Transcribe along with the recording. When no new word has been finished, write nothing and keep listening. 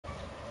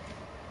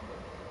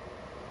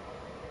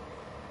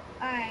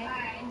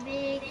Alright,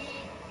 Big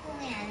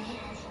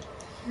Planet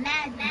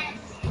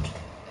Madness.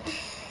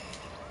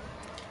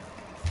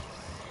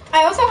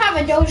 I also have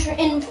a Doge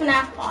in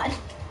FNAF pod.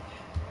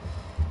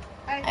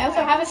 I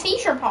also have a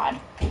seizure pod.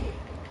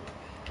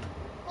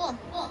 Cool.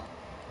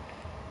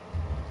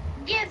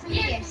 Give me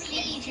a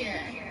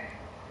seizure.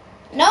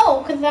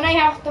 No, because then I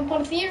have to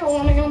put a seizure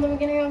warning on the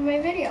beginning of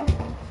my video.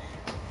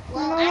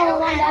 Well, I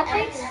don't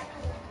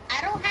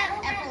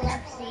have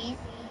epilepsy,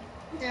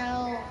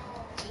 so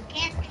you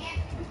can't.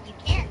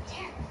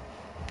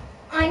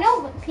 I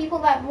know, but people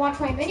that watch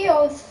my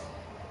videos,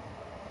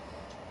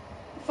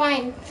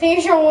 fine,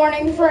 seizure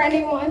warning for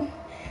anyone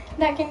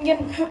that can get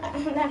an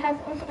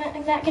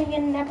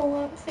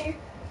epilepsy.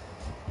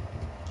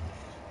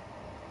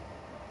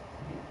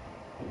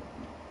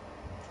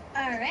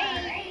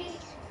 Alright.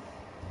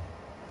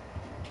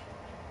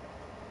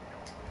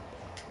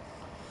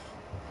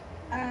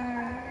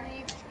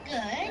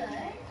 Good.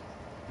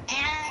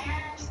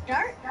 And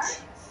start.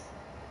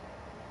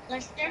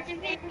 Let's start the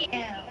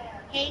video.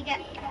 Hey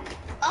guys.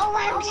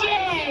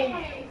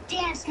 OMG!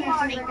 Dance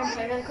party.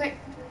 Really quick.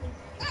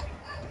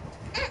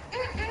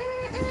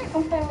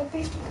 Oh, that would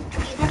be.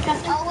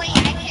 Oh wait, I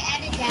can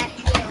edit that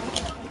too.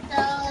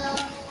 So.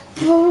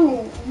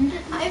 Oh,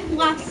 I've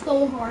laughed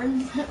so hard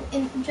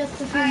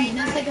just a few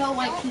minutes ago.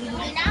 I peed. Do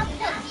not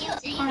put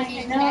music. I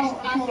know.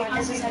 Hold on,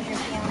 this is under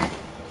piano.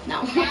 No,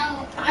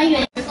 I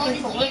didn't pay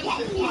for it.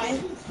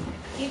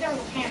 Either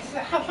can't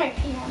have my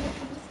pee on it.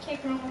 Just take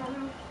it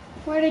around.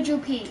 Where did you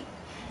pee?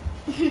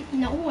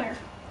 Nowhere.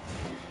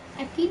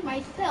 I peed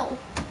myself.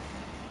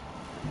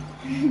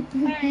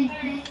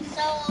 Alright,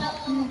 so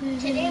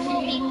today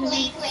we'll be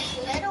playing with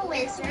Little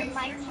Wizard,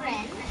 my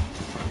friend.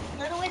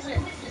 Little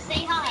Wizard,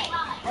 say hi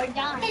or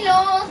die.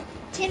 Hello.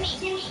 Timmy,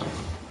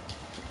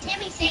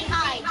 say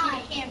hi to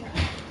the camera.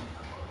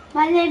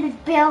 My name is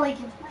Billy.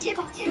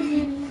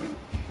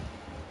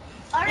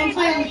 Alright,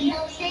 Billy,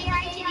 say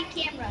hi to the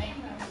camera.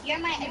 You're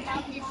my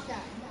adopted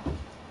son.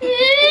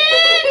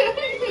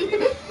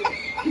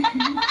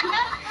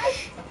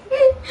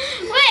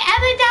 Wait,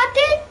 I'm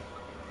adopted?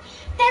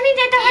 That means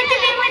I don't have to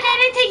be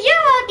related to you,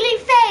 ugly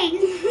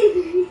face.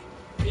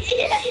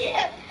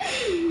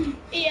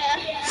 Yeah.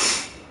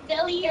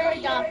 Billy, you're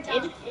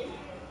adopted.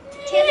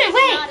 Timmy's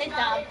not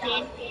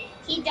adopted.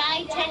 He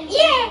died 10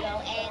 years ago,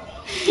 and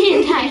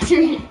He died to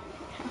me.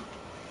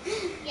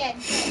 yeah,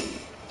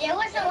 there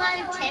was a lot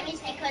of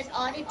Timmys because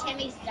all the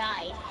Timmys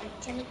died.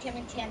 Timmy,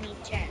 Jeremy.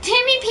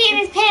 Timmy peed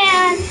his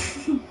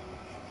pants.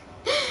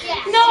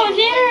 Yeah. No,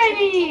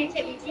 Jeremy.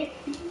 Timmy.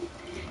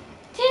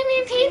 Timmy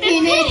peed his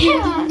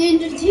pants.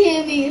 Ninja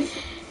Timmy.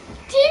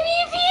 Timmy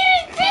peed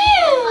his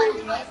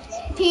pants.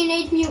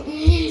 Teenage Mutant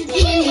Ninja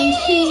Timmy.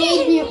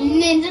 Teenage Mutant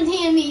Ninja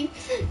Timmy.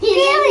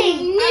 Billy.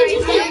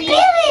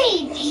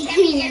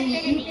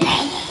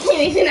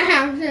 Timmy's in the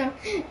house now.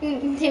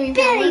 Timmy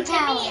Billy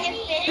Power. Power.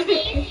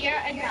 Infinity,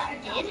 you're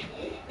adopted.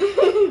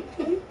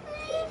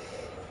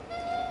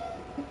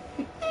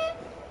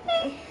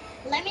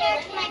 Let me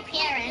ask my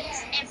parents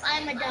if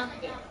I'm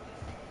adopted.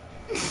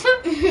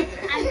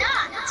 I'm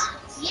not.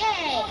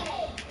 Yay.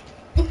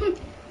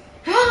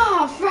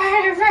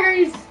 Fire.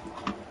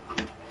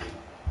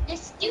 The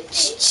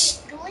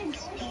stupid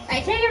glimpse. I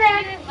take it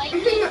back.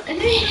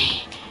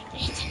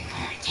 It's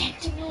important.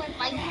 Can you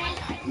invite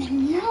me?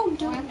 No, Or I'm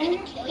don't.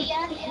 gonna kill you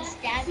and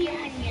stab you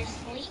in your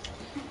sleep.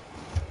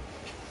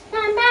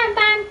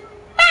 Bam.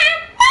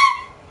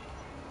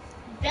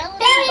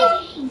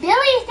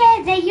 Billy said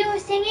that your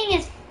singing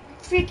is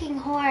freaking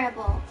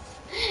horrible.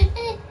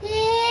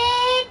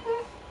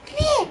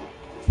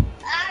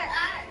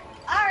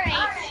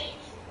 Alright.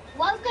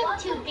 Welcome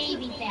to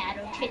Baby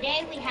Battle.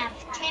 Today we have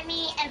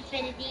Timmy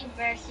Infinity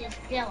versus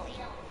Billy.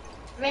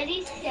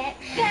 Ready, set,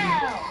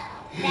 go!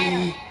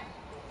 Battle.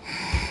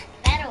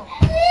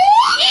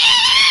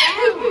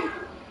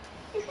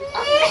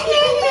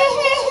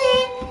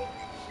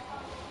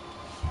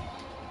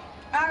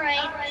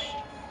 Alright.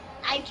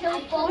 I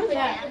killed both of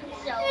them,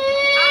 so I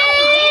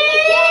win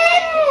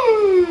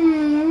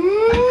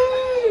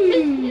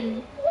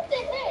again! What the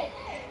heck?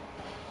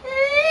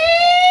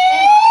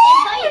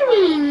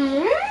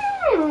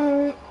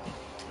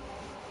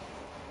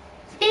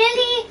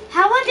 Billy,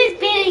 how old is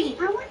Billy?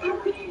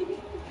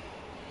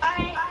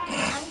 Alright,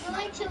 I'm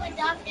going to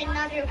adopt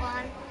another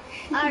one.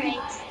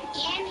 Alright,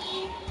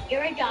 Annie,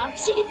 you're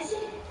adopted.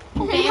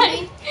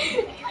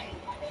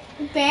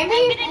 Bambi?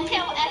 I'm gonna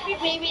tell every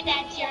baby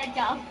that you're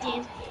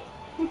adopted.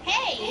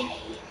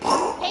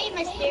 Hey,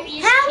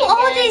 mysterious How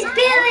old kid. is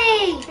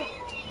Billy?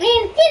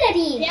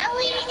 Infinity.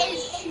 Billy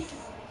is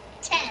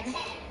 10.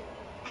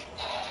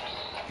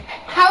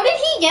 How did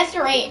he guess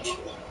your age?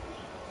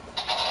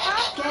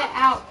 Get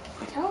out.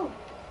 Oh.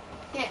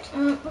 Get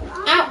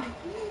out.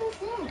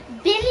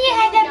 Billy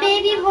has a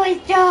baby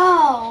voice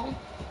doll.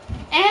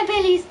 And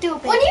Billy's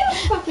stupid. What do you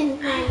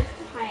fucking hide?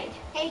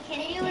 Hey,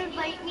 can you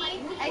invite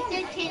me? I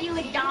said, can you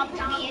adopt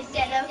me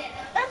instead of...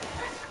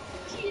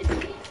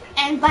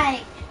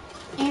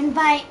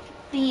 Invite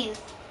bees.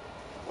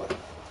 What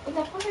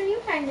the fuck are you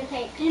trying to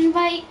take?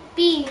 Invite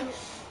bees.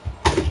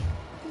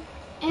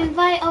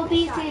 Invite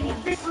obesity.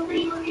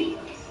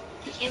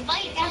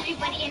 Invite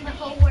everybody in the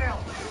whole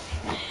world.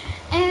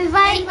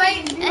 Invite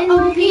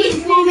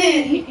obese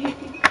woman.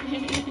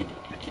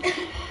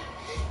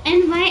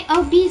 Invite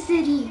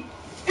obesity.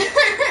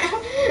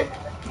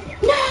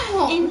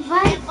 No.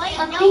 Invite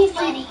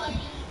obesity.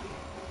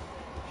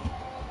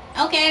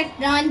 Okay,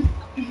 done.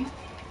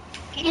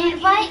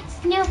 Invite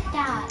Snoop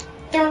Dogg.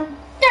 Dun,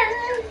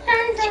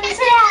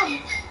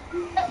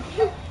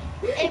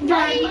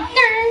 Invite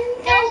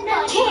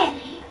nobody.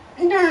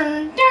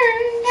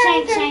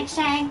 Shake, shake,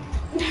 shake.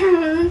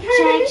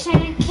 Shake,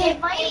 shake, kick.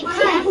 Invite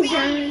Punch,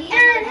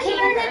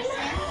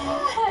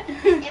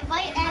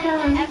 Invite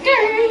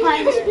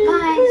everybody.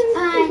 punch,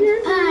 punch,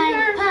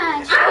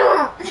 punch.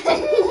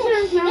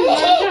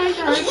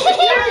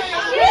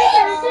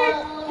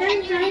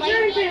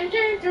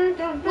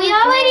 We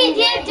already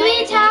did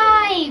 3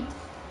 times.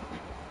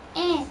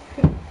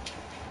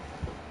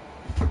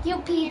 You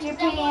peed your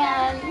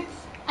pants.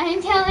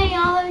 I'm telling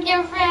all of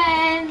your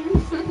friends.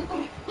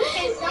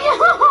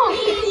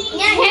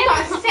 Yeah, you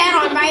got sat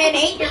on by an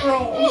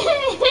 8-year-old.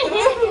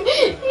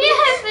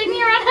 Yes, and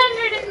you're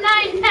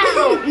 109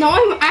 pounds. No,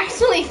 I'm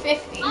actually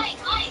 50.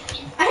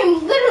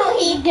 I'm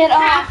literally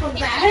half of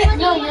that.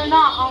 No, you're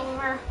not,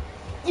 Oliver.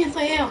 Yes,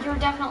 I am. You're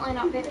definitely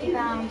not 50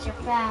 pounds. You're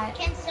fat.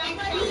 Can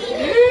somebody,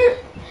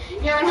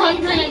 You're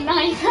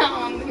 109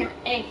 pounds. You're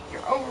 8.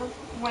 You're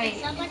overweight.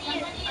 somebody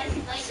invite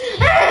me?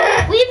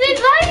 We've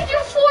invited you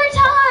 4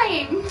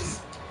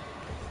 times.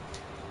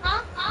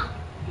 Huh?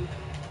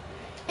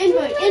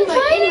 Invite.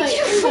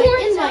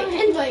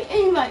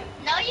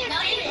 No, you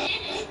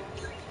didn't.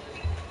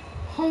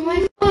 Oh my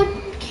god,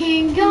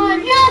 King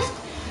God. Just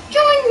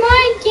join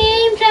my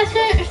game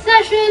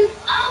session.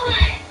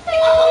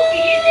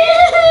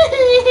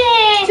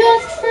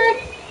 Just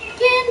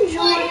freaking Why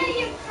join are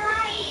you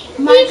crying?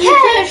 my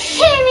Because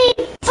session. Timmy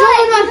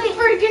Join my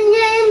freaking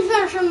game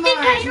session,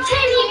 Because man.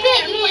 Timmy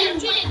bit Everyone me.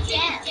 did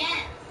death.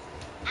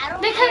 I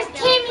don't Because care if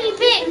Timmy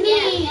bit me.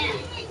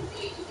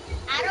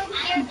 I don't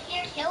care if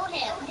you kill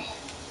him.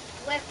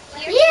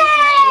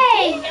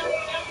 Yay!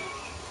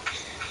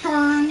 I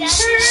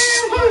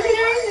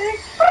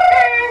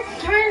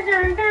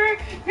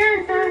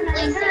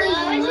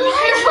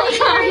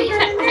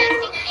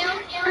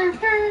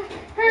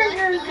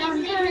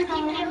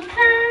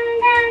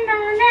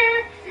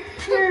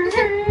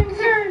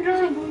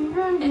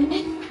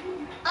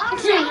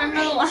can't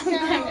remember the last time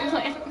we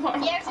played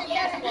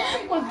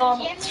with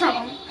Donald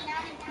Trump.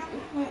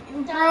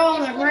 Throw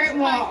the Great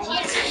Wall.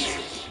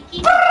 He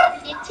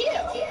did too.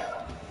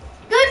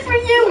 Good for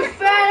you,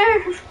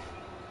 fat.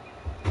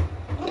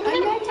 I'm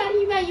not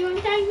talking about you, I'm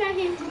talking about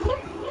him.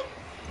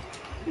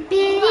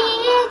 Billy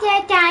is a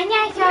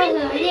dinosaur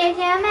who lives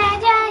in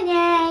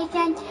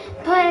imagination.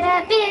 Put a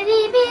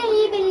Billy,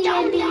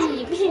 and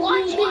Billy,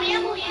 Watch Billy.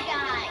 Family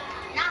Guy,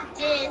 not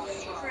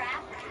this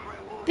crap.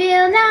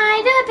 Bill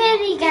Nye the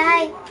Billy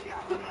guy.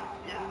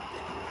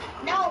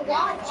 No,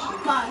 watch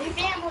Body.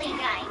 Family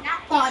Guy,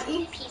 not Body.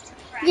 this piece of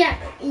crap. Yeah,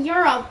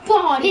 you're a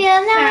body.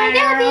 Bill Nye the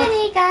fat.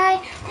 Billy guy.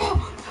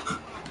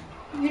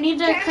 You need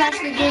to crash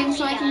the game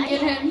so I can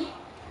get in.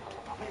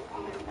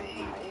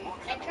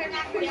 I turned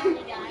on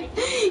Family Guy.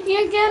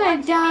 You're gonna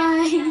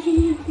die.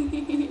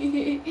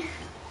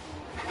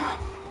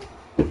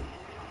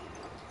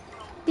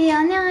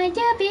 Bill Nye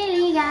the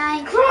Billy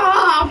guy.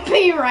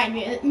 Copyright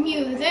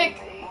music.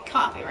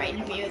 Copyright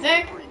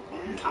music.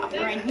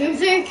 Copyright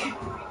music.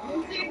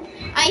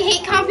 I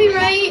hate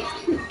copyright.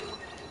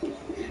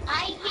 I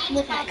hate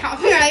Look at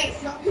copyright.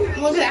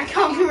 Look at that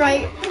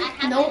copyright.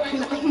 Nope,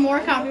 no more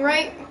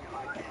copyright.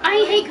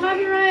 I hate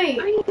copyright.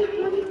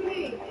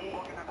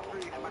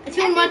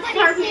 Too much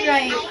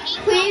copyright.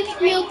 Please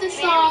mute the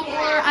song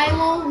or I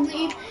will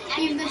leave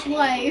this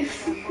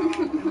life.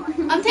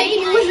 I'm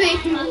taking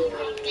music.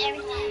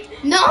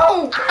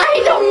 No,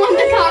 I don't want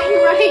the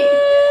copyright.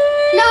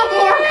 No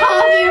more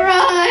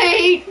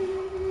copyright.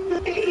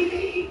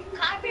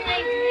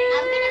 Copyright.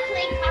 I'm gonna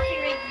play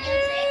copyright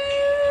music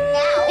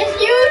now. If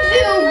you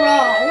do, bro.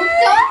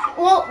 Don't,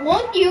 well,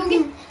 won't you?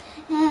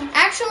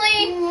 Actually,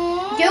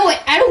 do it.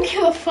 I don't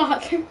give a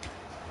fuck. You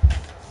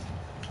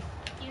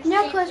No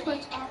said push the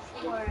words.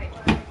 F word.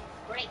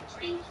 Great.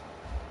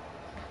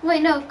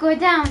 Wait, no, go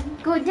down.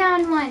 Go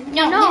down one.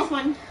 No, this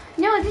one.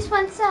 No, this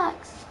one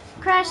sucks.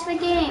 Crash the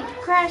game.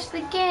 Crash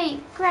the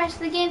game. Crash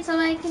the game so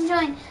I can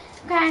join.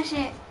 Crash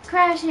it.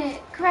 Crash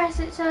it. Crash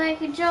it so I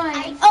can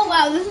join. Oh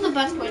wow, this is the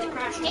best way to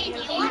crash it. Hey, do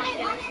you want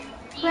it?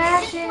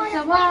 Crash it so I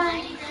can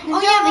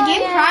Oh yeah, the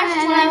game join. crashed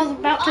when I was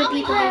about to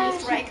beat the Ninja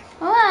Strike.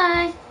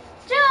 Why?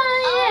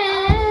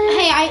 Join.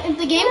 Hey,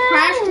 the game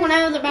crashed when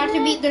I was about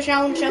to beat the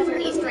Challenge Shuffle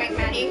Easter egg,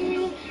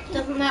 Maddie.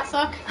 Doesn't that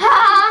suck?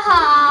 Ha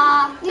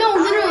ha. No,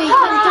 literally,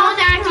 because Dawn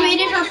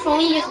activated her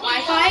phone with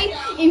Wi-Fi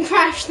and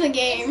crashed the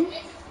game.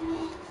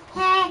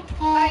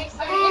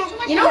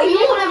 You know,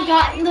 you would have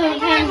gotten the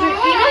Pam.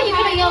 You know, you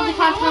could have got the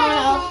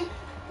katana.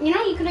 You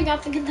know, you could have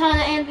got the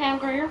katana and Pam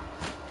Grier.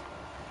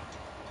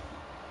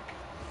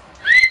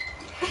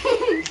 I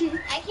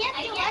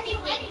can't do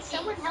anything.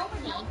 Someone help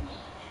me.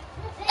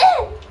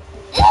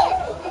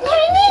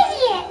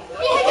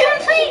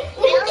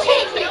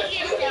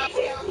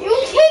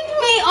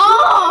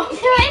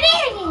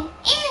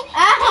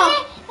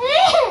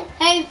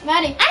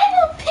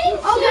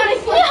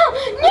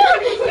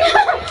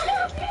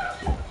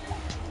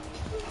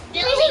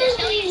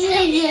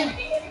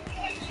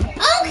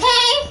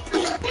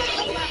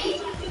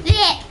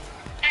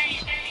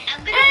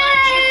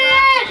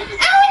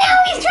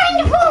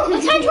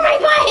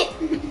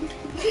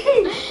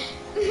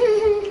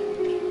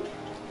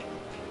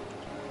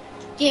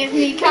 Give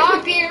me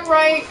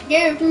copyright.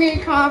 Give me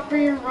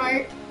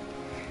copyright.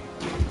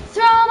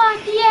 Throw him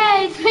off the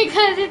edge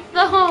because it's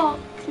the Hulk.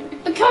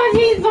 Because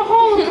he's the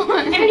Hulk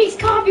and he's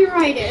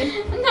copyrighted.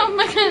 No,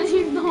 because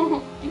he's the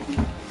Hulk.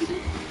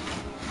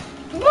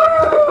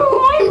 Woo!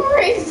 I'm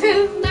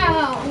racist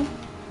now.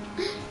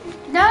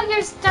 Now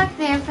you're stuck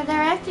there for the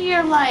rest of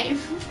your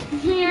life.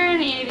 You're an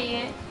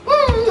idiot.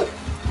 Woo!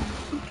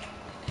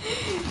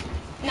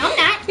 No, I'm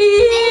not.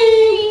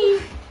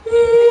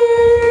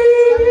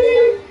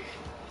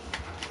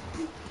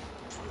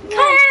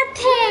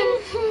 Captain!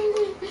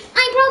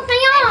 I broke my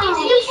arm!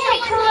 You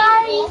said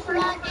karate.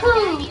 Who?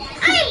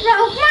 I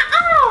broke my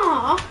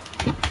arm!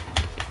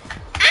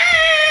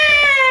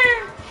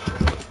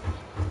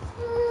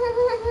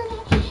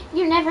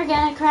 You're never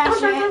gonna crash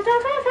it.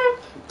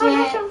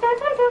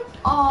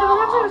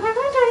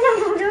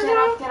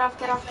 Get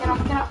off.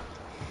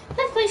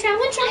 Let's play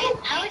Shaolin Shuffle.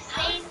 I was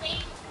saying,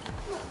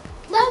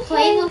 Let's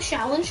play the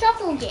Shaolin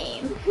Shuffle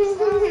game.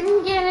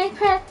 Gonna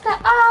press the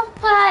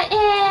off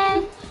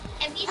button.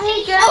 if you I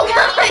say got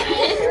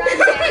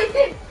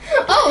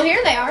Oh,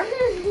 here they are.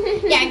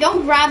 Yeah, go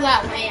grab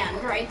that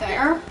land right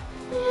there.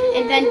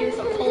 And then do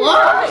some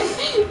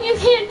pull-ups. You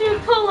can't do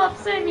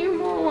pull-ups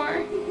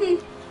anymore.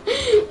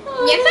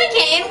 Yes, I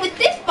can with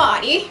this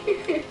body.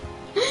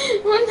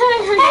 One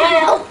time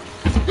Help!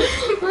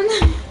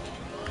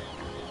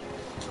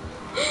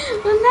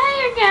 Well, now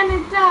you're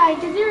gonna die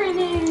because you're an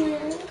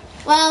idiot.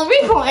 Well,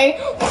 replay.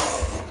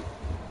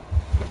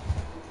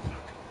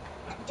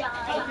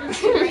 die.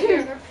 Right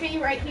here, their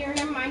feet right here,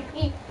 never mind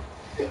feet.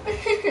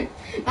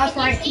 That's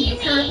right, feet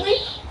currently.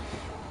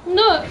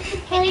 Look,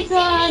 Can you my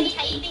God, see me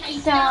typing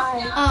stuff die.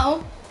 now?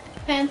 Oh,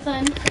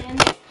 Fanson.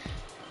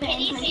 Can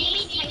you see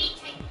me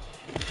typing?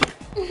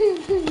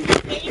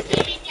 Can you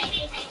see me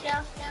typing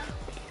stuff now?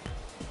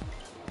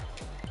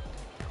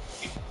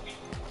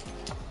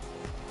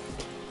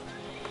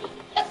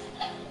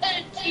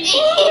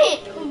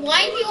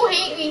 Why do you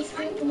hate me,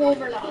 Sprinkle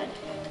Overdog?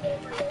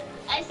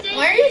 I said,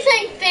 Why are you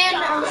saying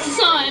fan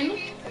son?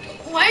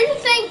 Why are you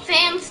saying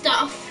fan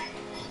stuff?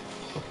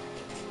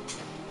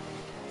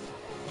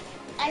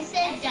 I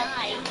said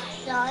die,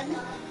 son.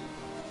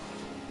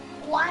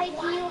 Why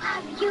do you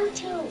have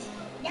YouTube?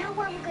 Now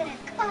I'm gonna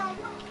come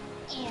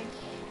and...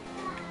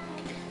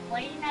 Why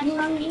are you not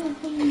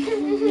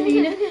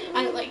talking? I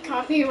like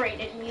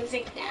copyrighted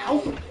music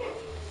now.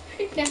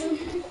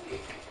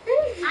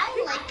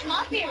 I like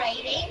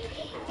copywriting,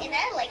 and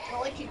I like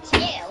going to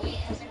jail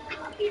because of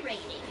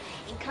copywriting.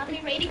 And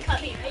copywriting.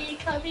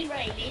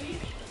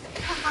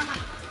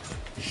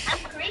 I'm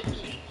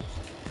crazy.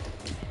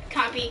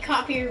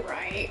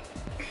 Copyright.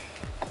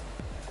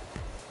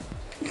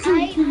 I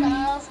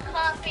love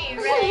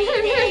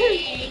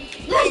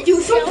copywriting. Let's do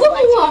It's some so much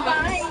pull-ups. fun.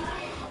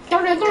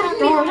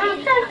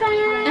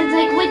 It's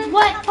like, with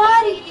what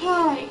body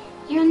part?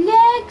 Your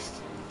legs?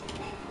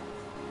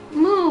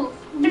 Move.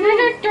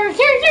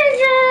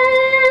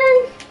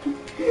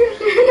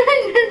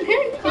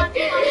 Copy.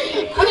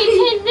 We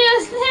can do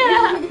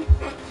that.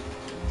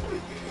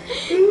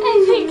 I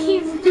think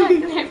he's stuck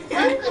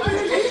there.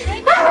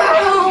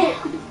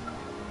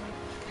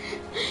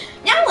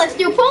 Now let's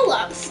do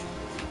pull-ups.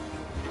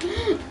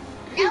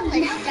 Now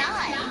let's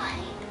die.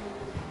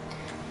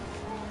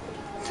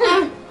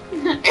 I'm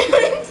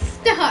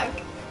stuck.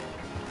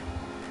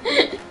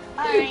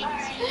 Alright,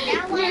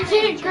 now You I'm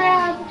can't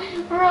grab,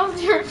 or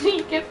else your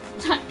feet get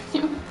stuck.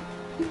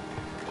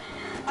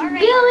 Alright.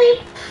 Billy.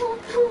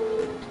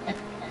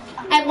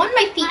 I want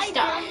my feet Hi,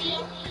 stuck.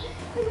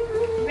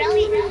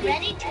 Billy.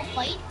 Ready to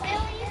fight,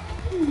 Billy?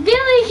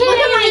 Billy Look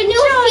at my can't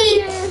new even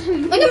feet.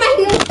 join. Look at my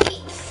new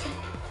feet.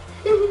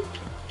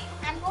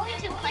 I'm going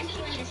to punch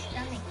you in the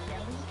stomach,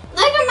 Billy.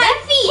 Look at my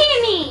feet.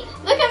 Timmy.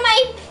 Look at my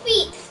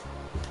feet.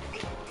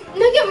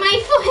 Look at my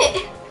foot.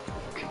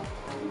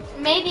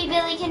 Maybe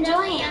Billy can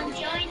Billy, join. I'm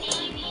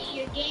joining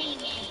your game.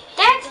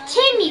 That's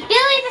Timmy.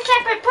 Billy's a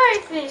separate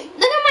person.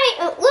 Look at my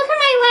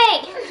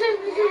leg.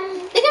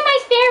 Look at my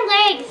spare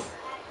legs.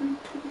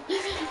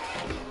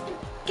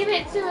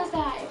 Commit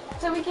suicide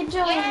so we can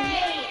join.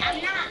 Yay,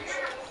 I'm not.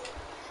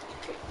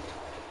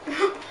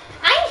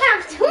 I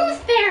have 2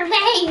 spare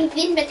legs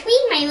in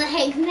between my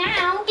legs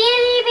now.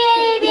 Billy,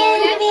 Billy,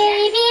 Billy,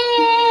 Billy,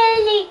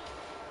 Billy,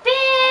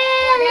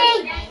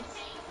 Billy, Nice.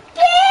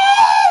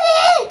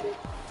 Billy.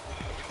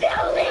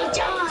 Billy,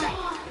 die.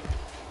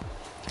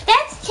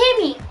 That's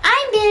Timmy.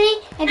 I'm Billy,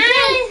 and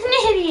Billy's an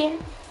idiot.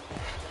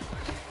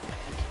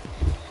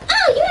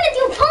 Oh, you want to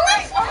do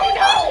pull-ups? Oh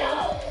no!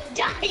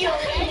 Die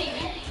already.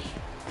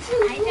 I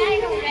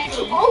died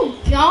already. Oh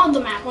God, the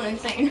map went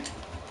insane.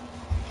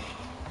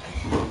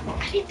 I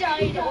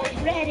died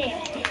already.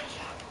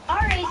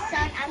 Alright,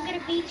 son, I'm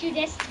gonna beat you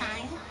this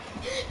time.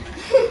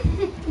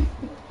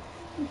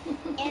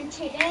 And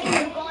today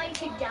you're going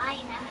to die,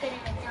 and I'm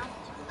gonna announce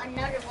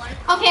another one.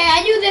 Okay,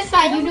 I do this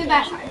side, you do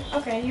that side.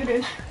 Okay, you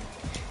do.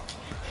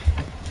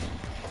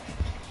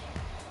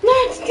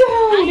 Let's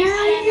go,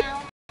 guys. Now,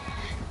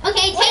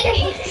 Okay,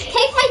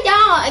 take my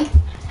dog.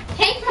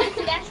 Take my.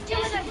 that's too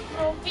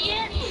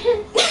inappropriate.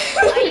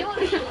 Are you?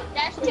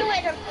 That's too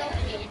inappropriate.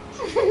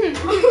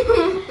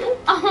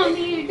 Oh,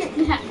 you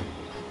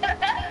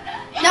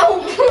No.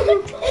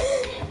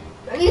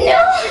 No.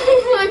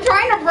 I'm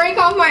trying to break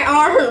off my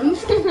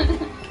arms.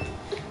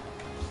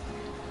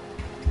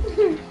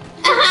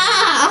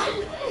 Ah!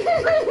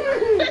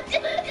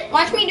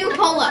 Watch me do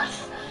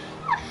pull-ups.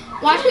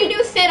 Watch me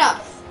do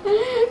sit-ups.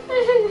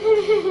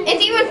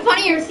 It's even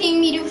funnier seeing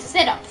me do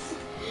sit-ups.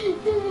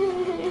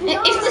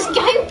 Is this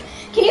guy...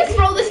 Can you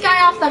throw this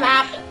guy off the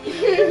map?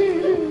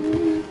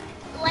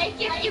 Like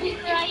if you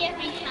cry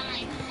every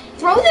time.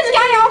 Throw this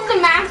guy off the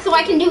map so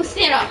I can do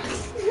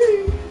sit-ups.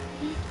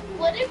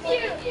 What if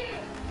you...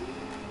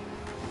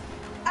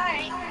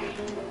 Alright.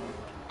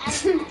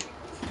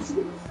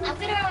 I'm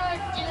gonna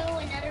do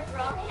another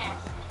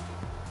broadcast.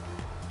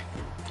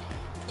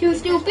 Too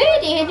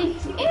stupid,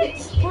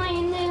 it's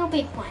playing Little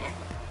Big Planet.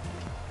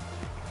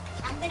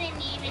 I'm gonna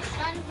name it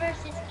Son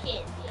versus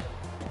Kid.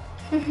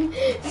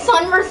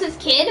 Son versus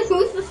kid?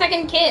 Who's the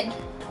second kid?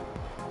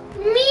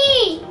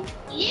 Me!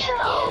 You!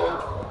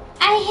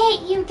 I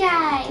hate you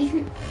guys.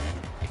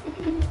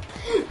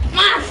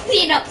 My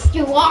sit-ups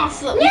do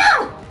awesome.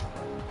 No!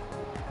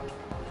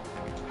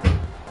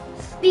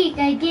 Speak,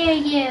 I dare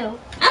you.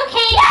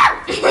 Okay.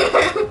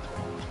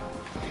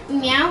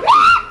 Meow.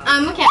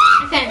 I'm a cat.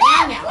 I said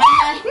meow meow.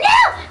 No!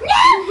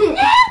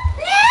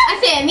 I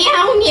said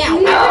meow meow.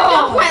 No. I ripped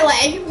off my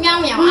leg. Meow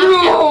meow.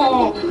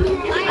 No!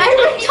 I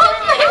ripped off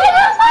my leg.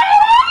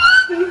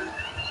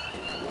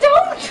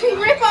 Don't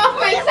rip off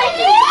my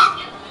second leg.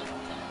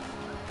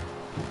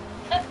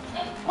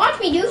 Watch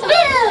me do some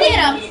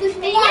sit-ups with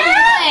one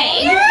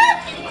leg.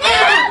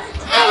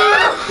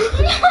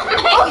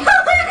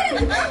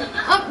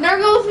 Oh, there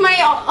goes my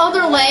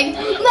other leg.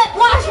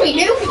 Watch me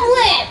do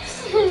flips.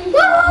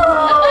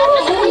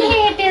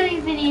 Yeah,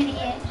 Billy's an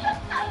idiot.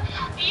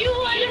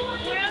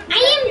 I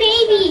am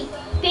baby.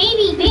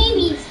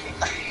 Baby.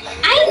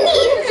 I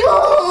need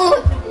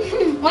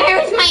food.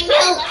 Where's my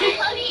milk?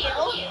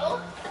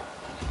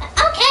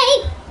 Okay.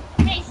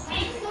 Hey,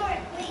 see? So,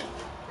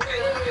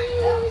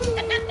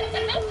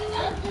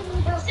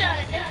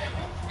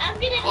 I'm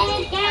gonna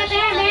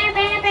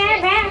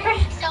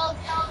So,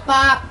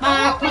 Ba ba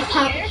ba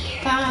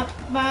ba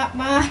ba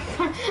ba.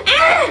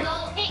 Ah!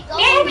 hey, go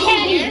over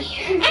here.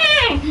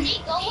 Ah! Hey,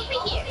 go over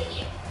here.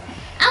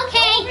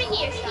 Okay. Over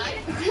here, son.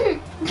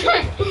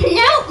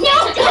 No.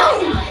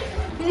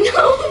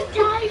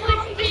 Die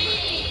with me.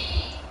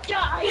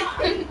 Die.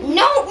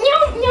 No.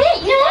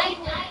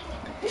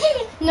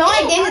 No,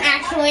 I didn't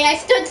actually. I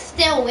stood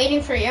still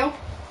waiting for you.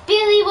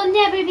 Billy will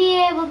never be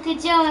able to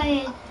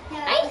join.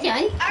 I'm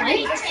done.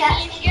 Alright,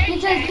 Timmy, if you're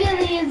Because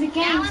Billy is a now I'm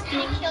gangster.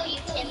 gonna kill you,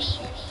 Timmy.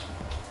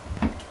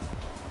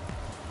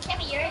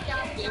 Timmy, you're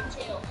adopted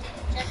too.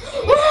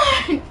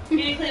 You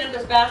need to clean up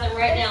this bathroom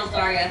right now,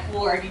 Zarya.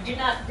 Lord, you do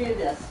not do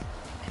this.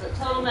 It's a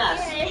total mess.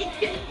 Clean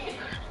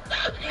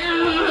up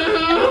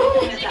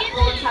that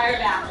whole entire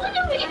bathroom.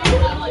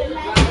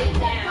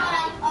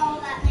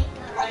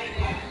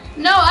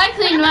 No, I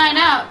cleaned mine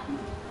up.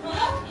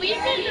 We've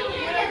been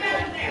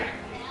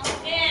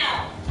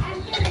Now.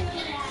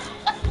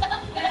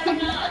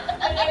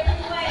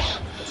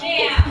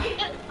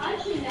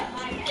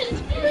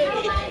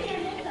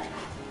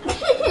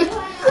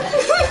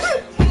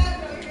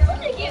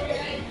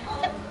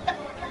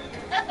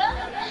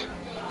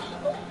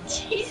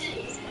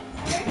 Jesus.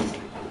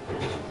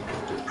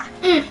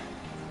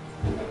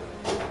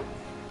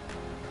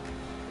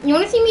 You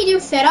want to see me do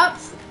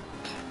sit-ups?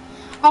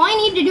 All I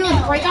need to do is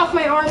break off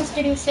my arms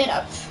to do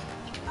sit-ups.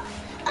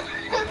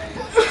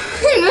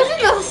 This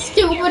is the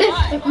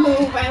stupidest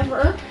move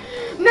ever.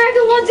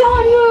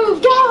 Megalodon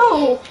move,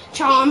 go!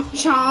 Chomp,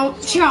 chomp,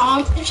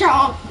 chomp,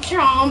 chomp,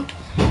 chomp.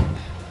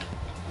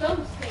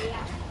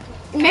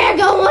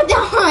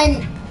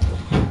 Megalodon!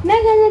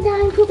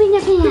 Megalodon pooping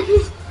your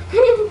pants.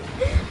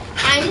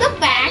 I'm the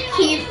back,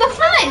 he's the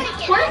front.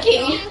 It's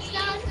working.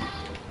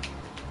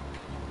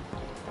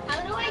 How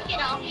do I get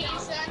off you,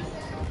 son?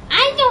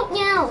 I don't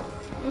know.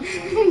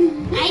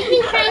 I've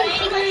been trying to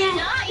figure it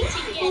out. Die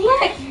together.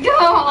 Let go!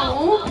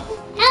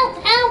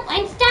 Help,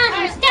 I'm stuck,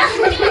 I'm stuck!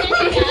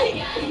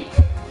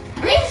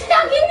 I'm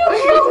stuck in the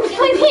room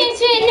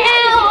position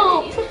now!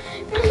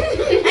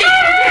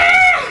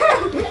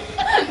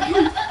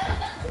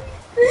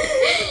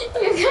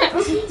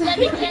 Let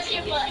me kiss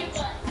your butt.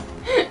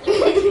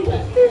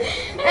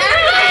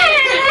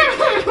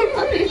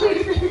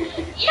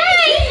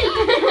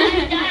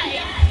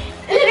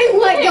 And then I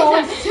let go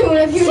as soon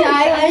as you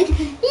die, like,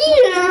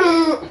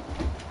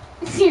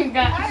 You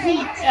got Alright,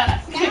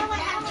 now I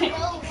have to go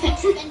and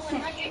spend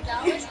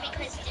 $100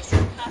 because this is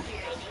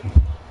copyrighted.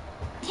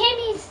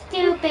 Timmy's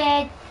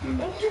stupid.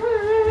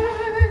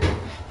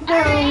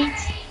 Alright,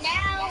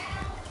 now,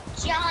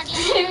 Johnny.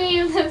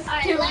 Timmy's a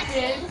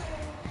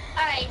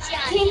Alright,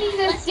 Johnny. Timmy's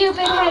a let's stupid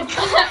go. head.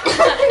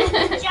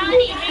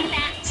 Johnny,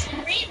 rematch.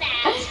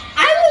 I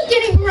was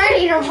getting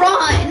ready to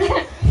run.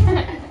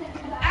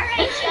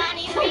 Alright,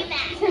 Johnny,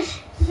 rematch.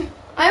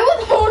 I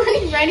was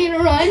already ready to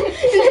run, and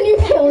then you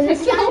killed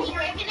yourself. Johnny,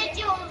 we're gonna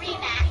do a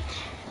rematch.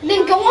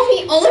 Then go on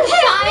the other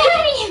side.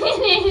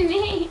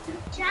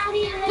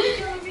 Johnny, we're gonna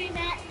do a rematch.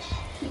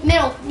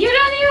 Middle. You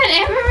don't even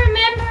ever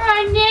remember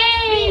our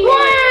name.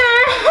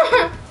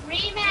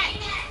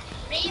 Rematch.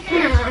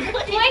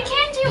 Why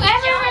can't you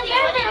ever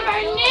remember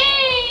our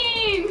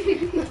name?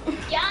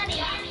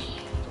 Johnny.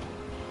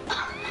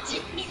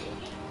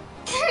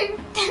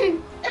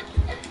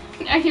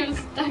 Are you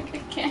stuck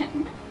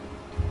again?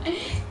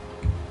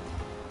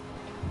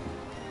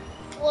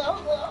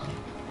 Whoa.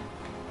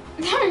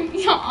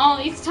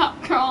 Ollie,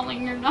 stop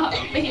crawling. You're not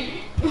a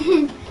baby.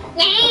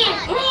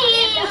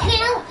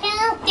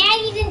 Help,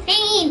 Daddy's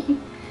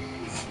insane.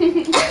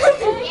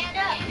 Stand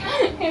up.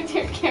 It's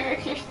your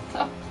character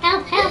stuff.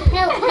 Help.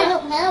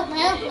 Ow,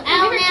 my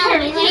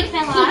leg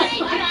fell off. Alright,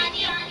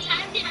 Johnny,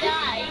 time to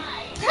die.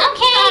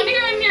 Okay. Not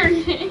even your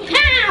name.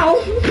 Ow.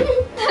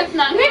 That's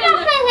not Rip even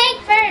off my leg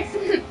first.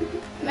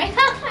 Rip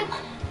off my...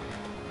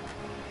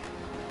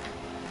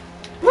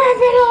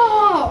 Rip it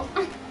off.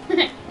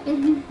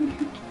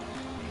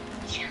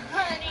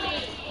 Johnny.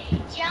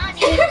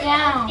 Sit down.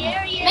 How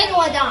dare you?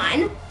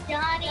 Megalodon.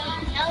 Johnny,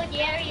 how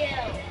dare you?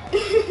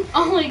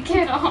 Ollie,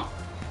 get off.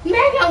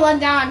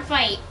 Megalodon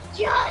fight.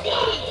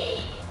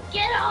 Johnny,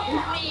 get off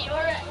of me,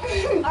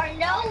 or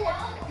no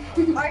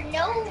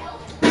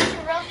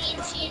macaroni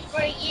and cheese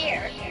for a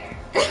year.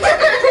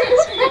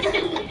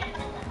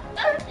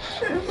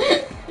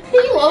 He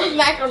loves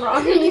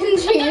macaroni and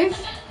cheese.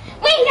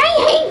 Wait, I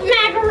hate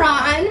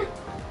macaron.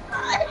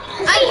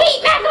 I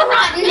hate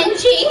macaroni and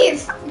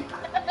cheese.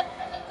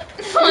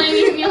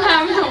 Fine, you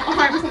have no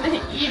arms to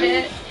eat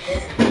it.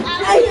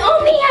 I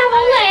only have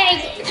a leg.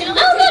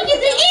 Oh, look,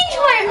 it's an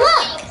inchworm.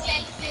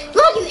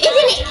 Look,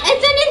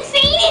 it's an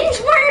insane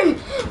inchworm.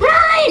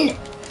 Run.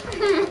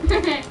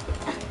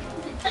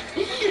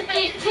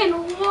 It can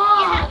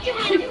walk.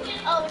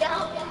 Oh no.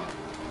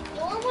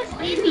 You almost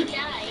made me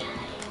die.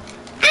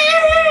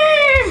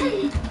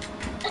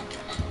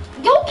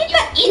 Go get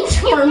the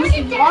inchworms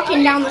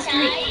walking down the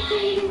street.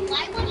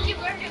 Why would you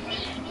murder me?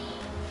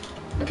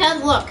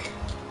 Because look.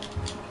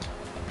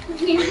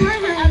 You I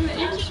was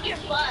punching your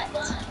butt.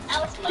 I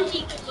was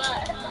punching your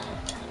butt.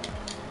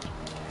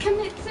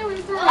 Commit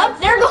suicide. Oh,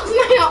 there goes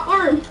my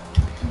arm.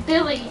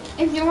 Billy,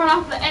 if you run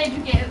off the edge,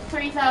 you get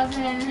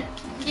 3,000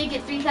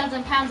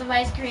 pounds of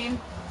ice cream.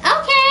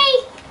 Okay.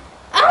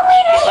 Oh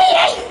wait, I hate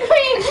ice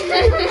cream.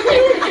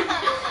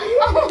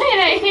 Oh wait,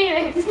 I hate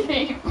ice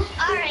cream.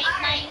 Alright,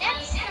 my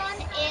next one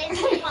is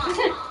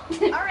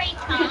Tom. Alright,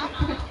 Tom.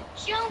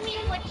 Show me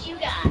what you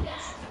got.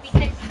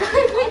 Because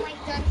all my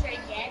guns are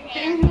dead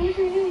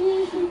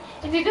and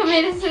If you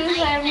committed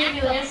suicide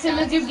immediately, as soon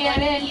as you get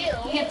in, you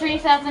get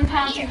 3,000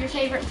 pounds of your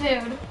favorite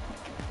food.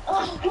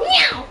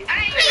 No,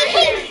 I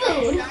hate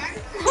food.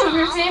 Of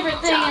your favorite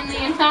thing in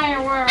the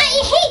entire world. I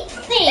hate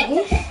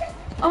things.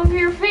 Of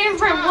your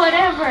favorite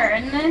whatever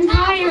in the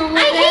entire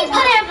I hate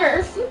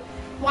whatever. whatever.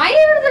 Why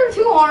are there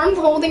two arms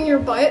holding your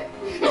butt?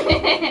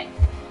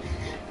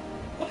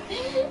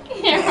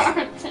 Your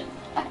arms.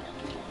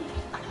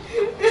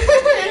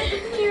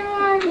 Your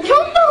arms.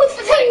 Cut those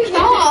things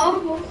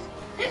off.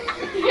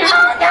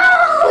 Oh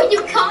no! You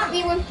caught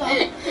me with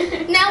them.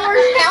 Now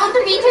we're bound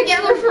to be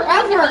together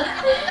forever.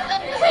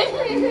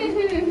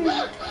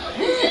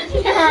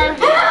 Your arms.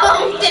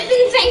 Oh, this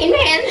insane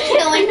man's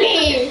killing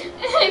me.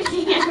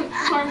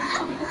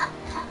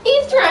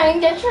 He's trying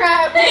to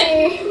trap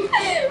me.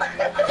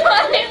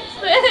 What is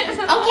this?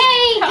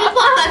 Okay, good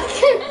luck.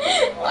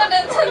 What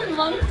is this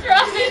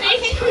monstrosity?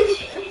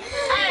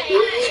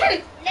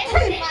 Alright, next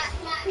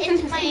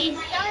is my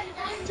son.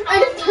 I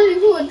just turned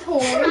into a toy.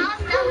 Tom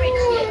number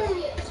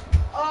 2.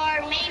 Or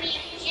maybe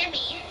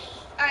Jimmy.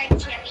 Alright,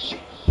 Jimmy.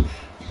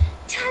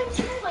 Time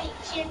to fight,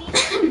 Jimmy.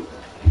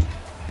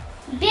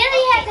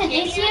 Billy has an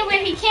issue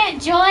where he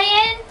can't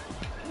join.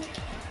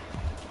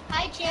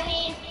 Hi,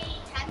 Jimmy.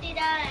 Time to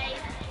die.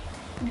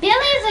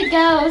 Billy's a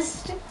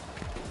ghost.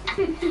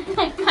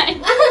 Oh my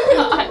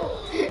god.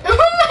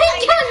 Oh my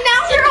god,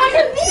 now you're on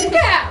your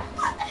kneecaps.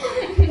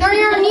 They're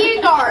your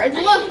knee guards.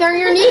 Look, they're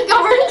your knee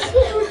guards.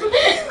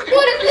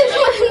 What is this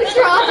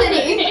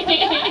monstrosity?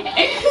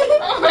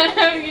 What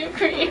have you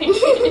created?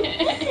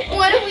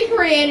 What have we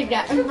created,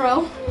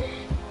 bro?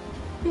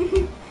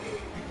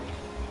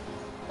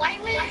 Why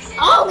was...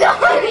 Oh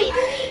god!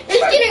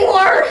 It's getting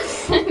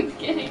worse. It's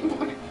getting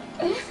worse.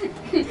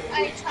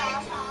 Alright,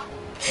 Tom.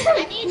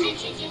 I need you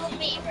to do a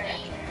favor.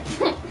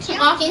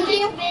 Talking to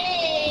you?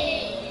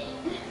 Big.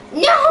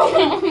 No!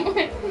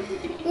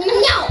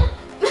 No!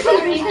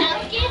 Alright,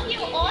 I'll give you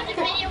all the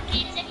video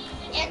games in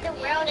the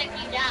world if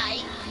you die.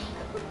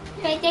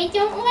 But they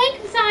don't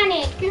like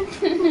Sonic.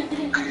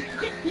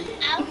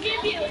 I'll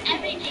give you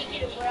everything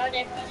in the world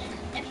if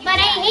you But I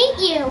hate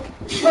you.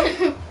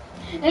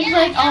 It's Yeah,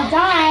 like, I'll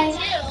die. too.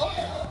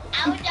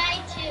 I'll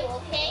die too,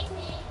 okay?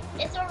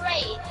 It's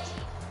alright.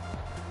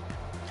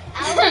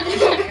 I'll be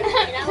there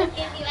and I will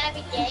give you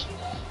everything.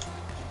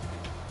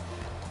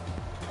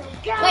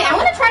 Wait, I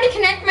want to try to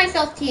connect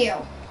myself to you.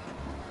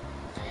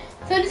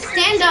 So just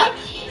stand up.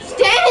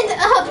 Stand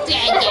up,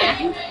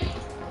 Dad.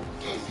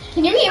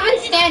 Can you even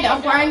stand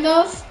up wearing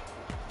those?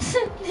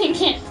 They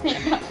can't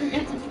stand up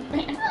because of the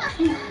band.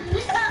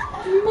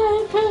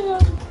 My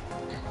god.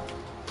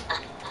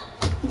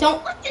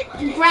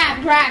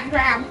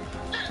 grab.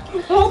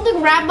 Hold the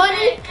grab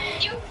button.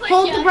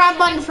 Hold the grab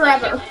button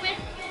forever.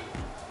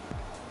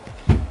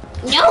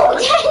 No,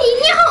 Daddy,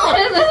 no!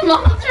 This is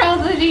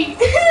monstrosity.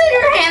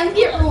 Your hands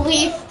get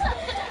released.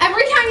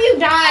 Every time you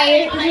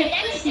die,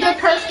 the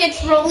curse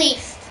gets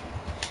released.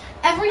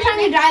 Every time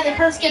you die, the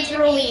curse gets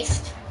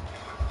released.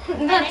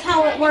 That's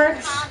how it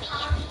works.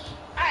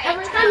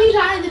 Every time you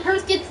die, the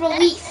curse gets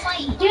released.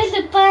 Do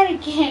the butt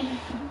again.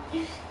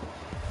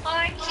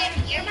 Alright,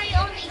 Jim, you're my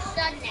only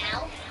son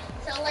now,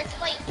 so let's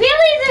fight.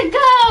 Billy's a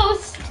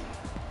ghost.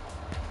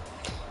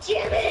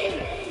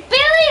 Jimmy!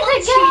 Billy's a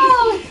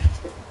ghost.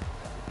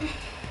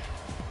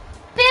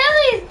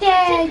 Billy's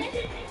dead.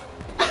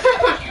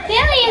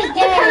 Billy is The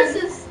dead. curse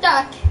is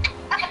stuck.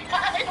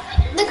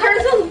 The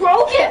curse is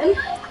broken.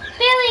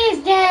 Billy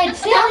is dead.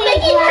 Stop Billy is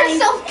making alive.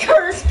 yourself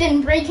cursed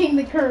and breaking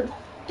the curse.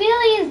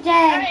 Billy is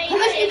dead.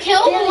 Because if you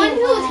kill the Billy one is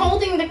who is alive.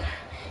 holding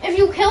if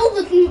you kill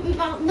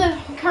the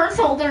curse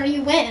holder,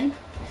 you win.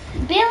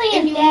 Billy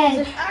If is you dead.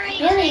 lose Alright,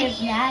 Billy Jimmy. is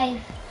alive.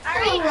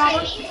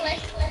 Alright, Jimmy,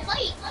 let's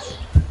fight.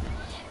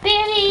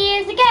 Billy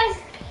is a ghost.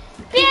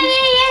 Billy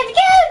is a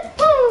ghost.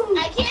 Boom.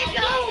 I can't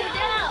go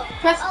now.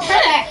 Press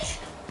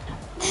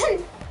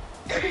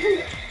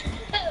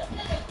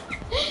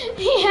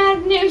He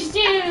has new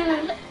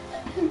shoes.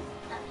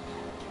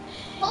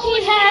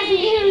 He has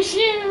new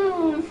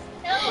shoes.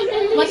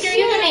 What's your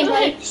username,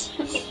 buddy?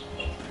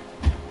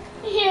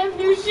 He has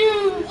new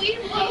shoes.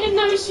 And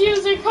those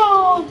shoes are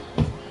called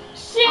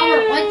shoes.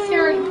 Albert,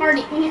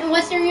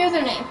 what's your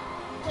username?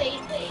 Wait.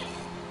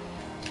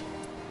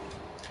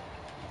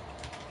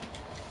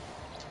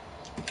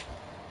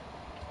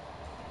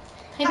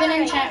 Type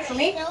it in chat for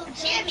me. So,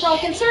 Jimmy. So I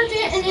can search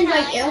it and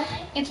invite you.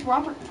 It's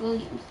Robert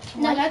Williams.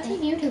 No, that's his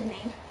YouTube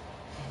name.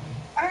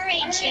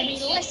 Alright, Jimmy,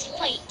 let's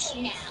fight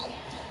now.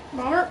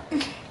 Robert.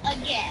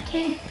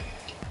 Again.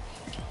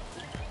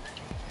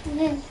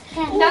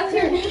 That's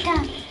your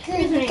username,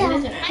 isn't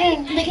it?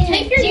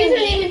 Type your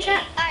username in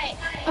chat. Alright.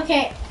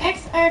 Okay,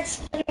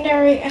 XX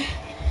Legendary.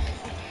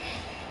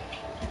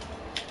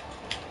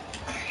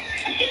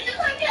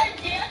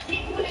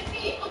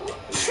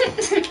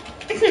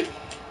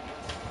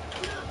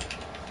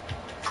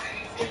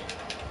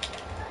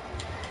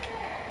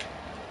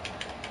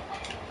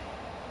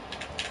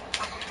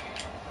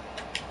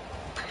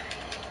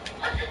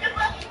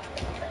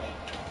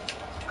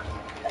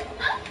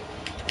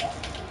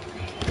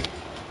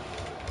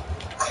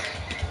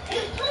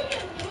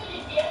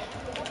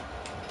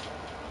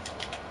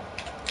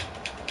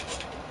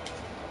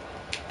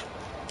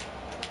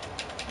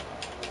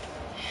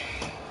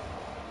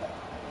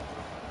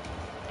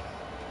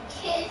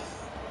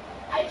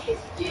 I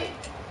kissed you.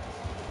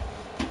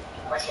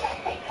 What the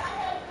heck? I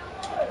have no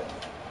word.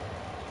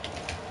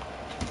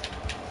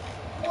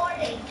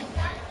 Warning, do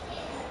not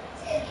kiss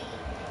Timmy,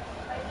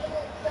 or he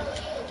will kill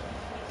you.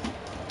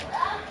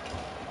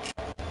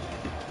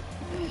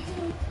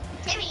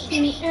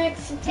 Timmy.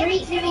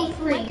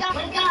 X323. Wake up.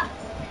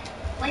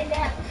 Wake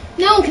up.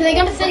 No, because I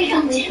gotta send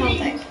something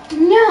contact.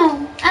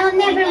 No, I'll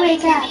never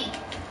wake up.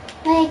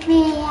 Wake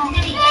me up.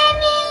 Timmy. Let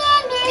me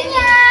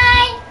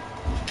up.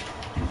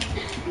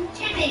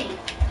 Timmy.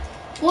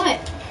 What?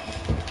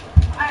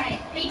 Alright,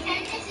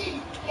 pretend this is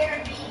your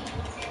baby,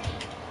 Timmy.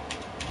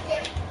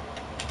 Timmy.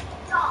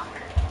 Talk.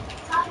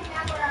 Talk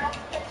now or I'll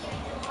put you in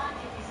the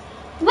laundry machine.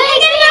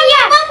 Wake me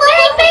up.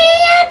 Wake me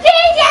up,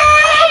 Jesus.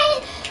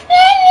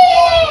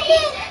 You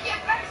said your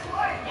first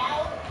word now.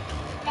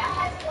 Now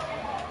let's go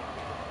ahead.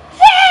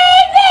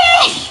 Save me.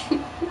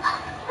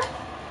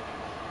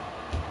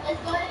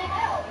 Let's go to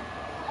hell.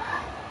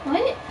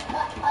 What?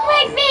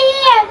 Wake me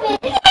up.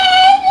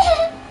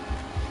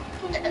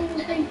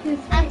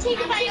 I'm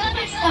taking my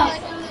other son.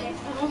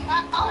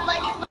 Oh my.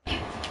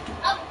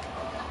 Oh.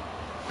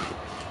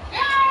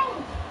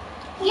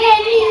 No. Get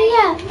me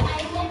up.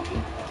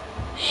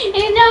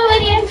 Is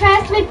nobody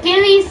impressed with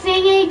Billy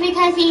singing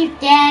because he's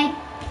dead?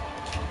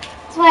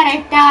 That's what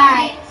I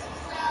thought.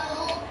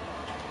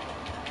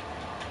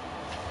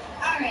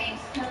 Alright,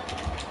 so.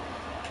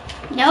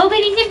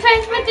 Nobody's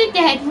impressed with the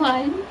dead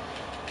one.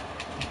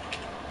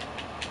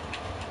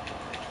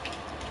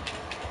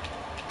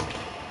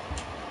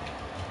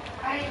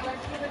 Alright,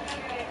 let's do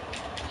another.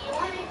 Do you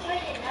want to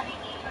join another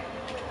game or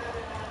do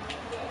another round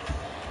of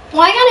this?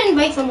 Well, I gotta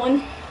invite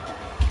someone.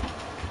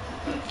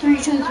 3,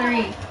 2,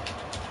 3.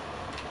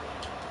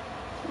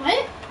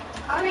 What?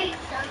 Alright,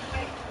 so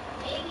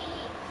maybe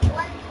you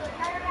want to do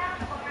another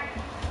round or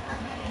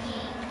another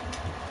game?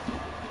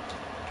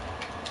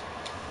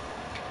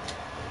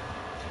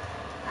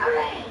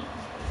 Alright.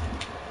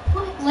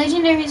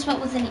 Legendary is what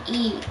was an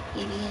E,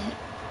 idiot.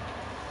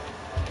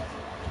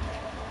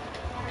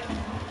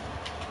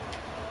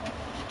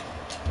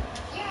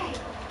 Yay.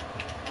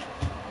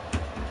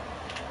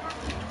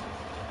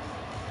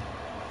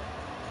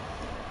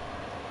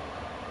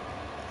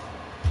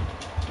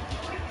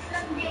 Work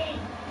someday.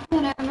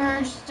 Whatever,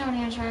 just don't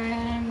answer it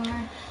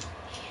anymore.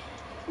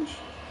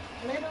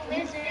 Little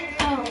wizard.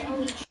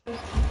 Oh,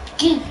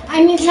 Give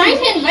I'm trying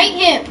to invite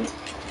him.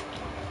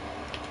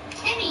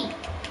 Timmy.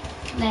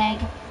 leg.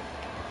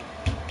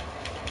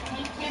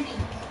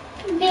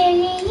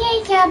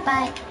 a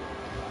butt.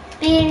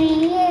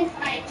 Billy is.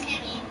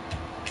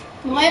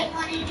 What?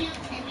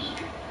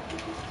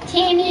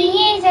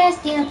 Timmy is a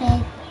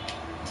stupid.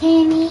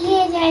 Timmy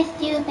is a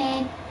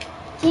stupid.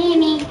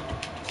 Timmy is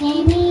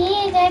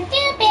a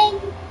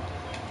stupid.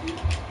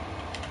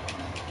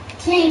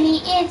 Timmy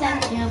is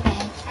a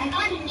stupid. I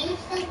got a new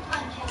thing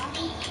on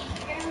Johnny. He's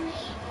fairly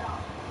eagle.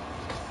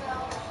 So,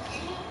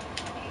 Timmy,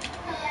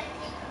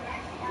 correctly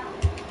correct out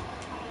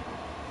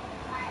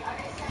my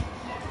other son.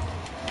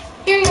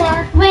 Here you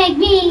are. Wake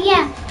me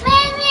up.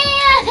 Wake me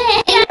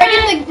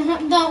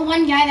up. The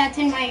one guy that's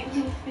in my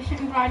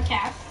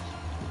broadcast.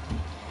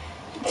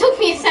 It took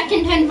me a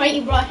second to invite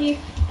you, Brody.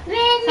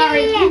 Wake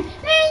Sorry. me up.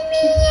 Wake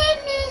me up.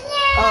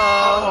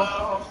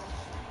 Oh,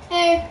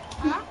 Hey.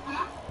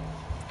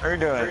 how are you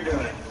doing? Wake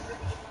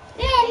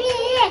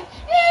me up.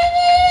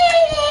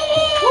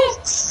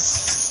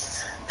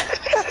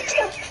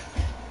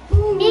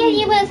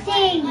 Billy will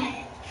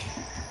sing.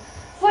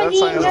 For That the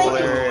song is enjoyment.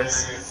 hilarious.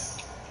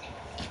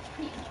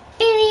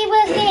 Billy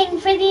will sing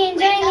for the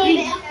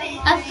enjoyment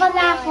of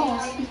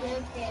falafels.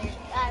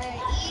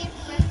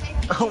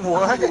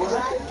 What?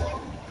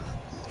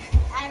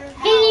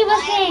 Billy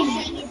will sing.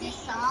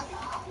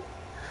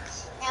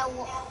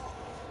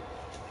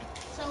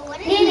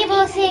 Billy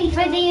will sing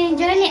for the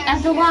enjoyment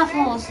of the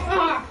waffles.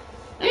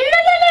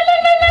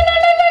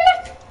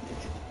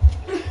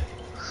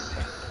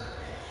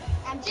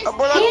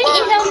 Billy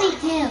is only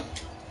 2.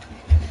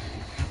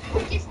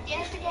 Just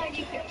dancing on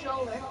your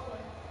controller.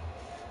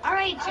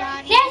 Alright,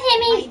 Johnny. Dancing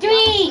means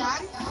 3.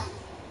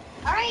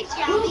 Alright,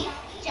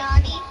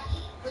 Johnny.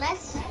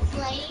 Let's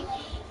play.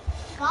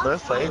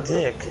 Let's play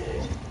Dick.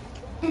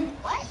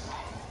 What?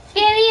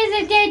 Billy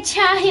is a dead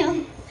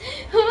child.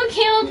 Who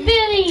killed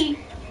Billy?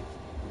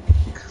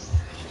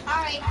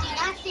 Alright, do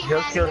not say He'll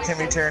that kill again.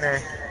 Timmy Turner.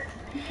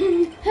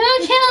 Who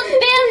killed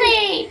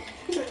Billy?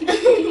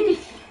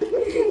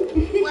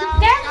 Well,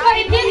 That's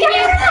why Billy is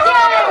dead.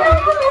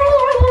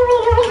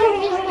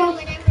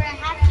 whenever I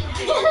have to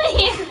do Billy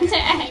is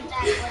dead. it,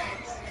 that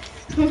works.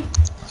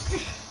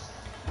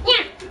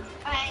 Yeah.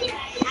 Alright,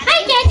 I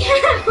get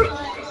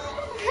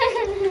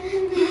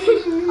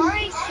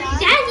Alright, son.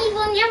 Daddy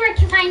will never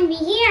find me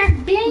here.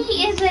 Billy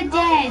is a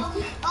dead.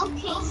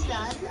 Okay,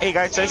 son. Hey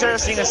guys, should I try to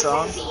sing a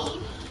song?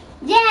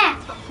 Yeah.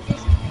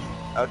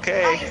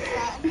 Okay. Alright,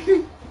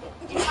 son.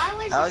 If I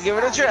was I'll give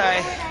it a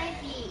try.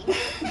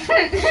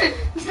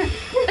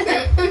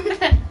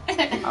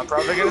 I'm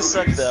probably gonna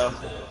suck though.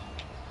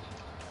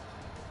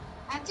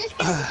 I'm just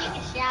gonna take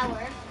a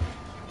shower.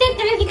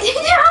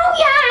 Oh,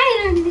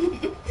 yeah.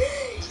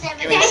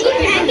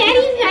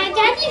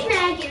 Daddy's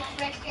mad.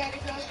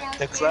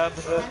 The club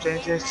of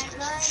changes.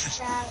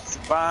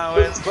 Far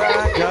west where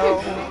I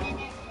go.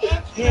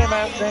 Hear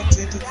my friends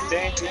into the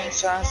dangerous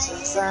shots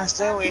and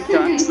faster we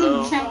got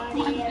slow.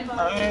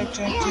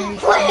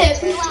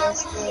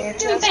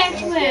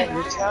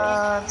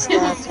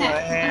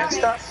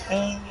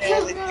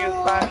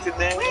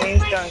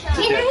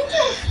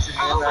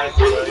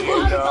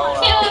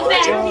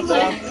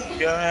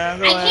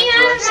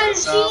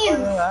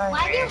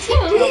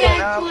 Look,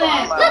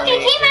 I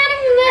came out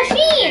of the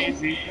machine.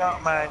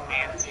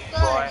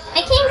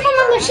 I came from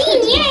a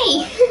machine, yay!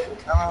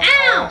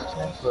 Ow!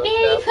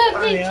 Billy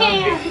pooped his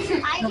pants.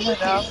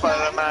 Coming out for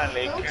the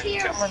money,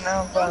 coming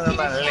out for the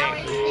money.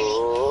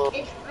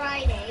 It's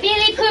Friday.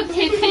 Billy pooped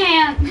his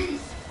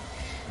pants.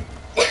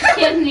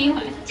 Excuse me.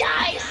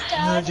 Die,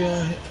 stuff.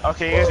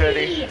 Okay, you guys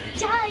ready?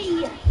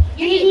 Die.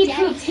 Billy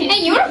pooped his Hey,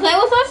 you wanna play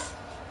with us?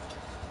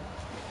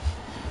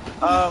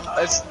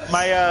 It's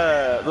my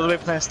Little Big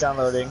Planet's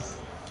downloading.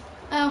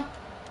 Oh.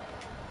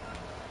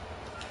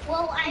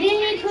 Well,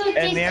 Billy pooped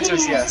And his the answer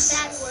is pants. yes.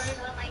 that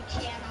word on my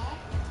channel.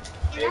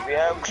 Maybe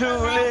I'm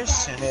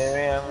clueless, and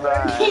maybe I'm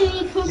blind.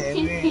 Billy pooped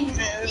Maybe his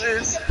pants.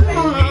 this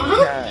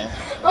time.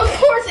 Of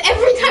course,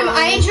 every time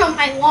I jump,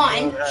 I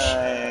won.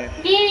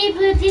 Billy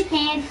pooped his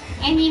pants,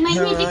 and he might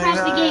need to crash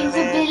the game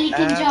so Billy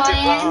can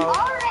join.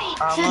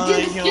 Alright. I'm So a do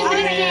the stupid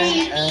human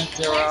thing.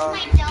 after Where's all.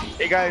 my dump?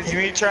 Hey guys, do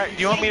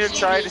you want me to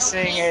try to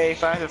sing a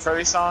Five Nights at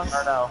Freddy's song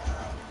or no?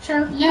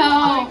 Sure. No.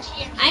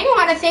 I know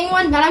how to sing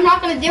one, but I'm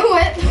not gonna do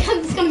it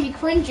because it's gonna be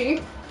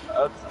cringy.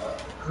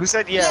 Who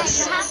said You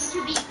yes? have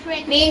to be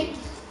cringy. Me.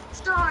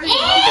 Sorry.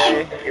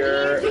 Okay,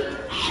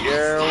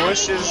 your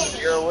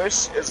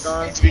wish is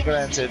going to be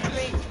granted.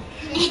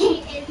 He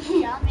is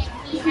dumb and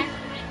he has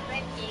to be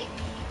cringy.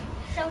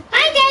 So,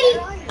 Hi, Daddy.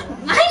 where are you?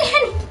 Hi,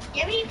 Daddy.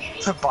 Give me.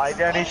 Bye,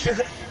 Daddy.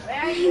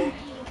 Where are you, you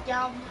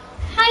dumb?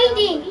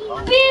 Hiding.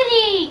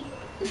 Billy.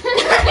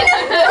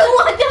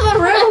 What the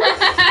room?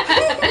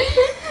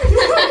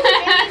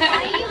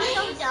 Why are you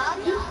so dumb?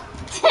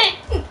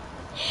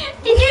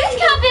 Did you just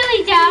call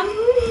Billy dumb?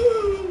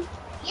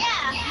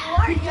 Yeah, you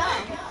are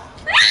dumb.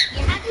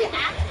 You have to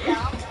act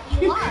dumb.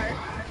 You are.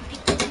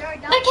 Because you're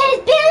dumb. Because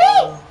Billy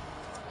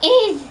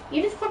is.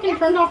 You just fucking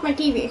turned off my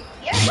TV.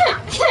 You're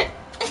dumb.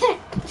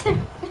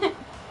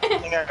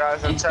 Hang on,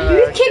 guys. I'm trying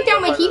You to kicked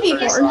out my get the TV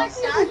Freddy's board.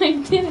 song.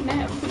 I didn't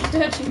have to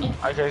touching it.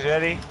 Are you guys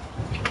ready?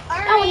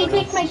 Oh, you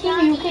kicked my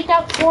TV. You kicked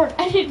out Sport.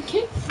 I didn't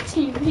kick the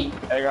TV.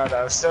 Hang on,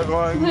 I'm still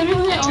going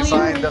Literally to only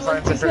find heard the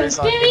Find the Freddy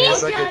song. Give me a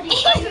second.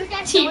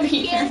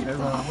 TV.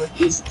 Everyone with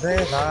these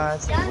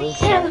daylights and with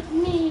Help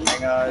me.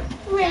 hang on.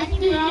 With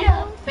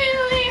the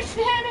Billy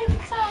stand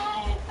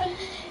inside.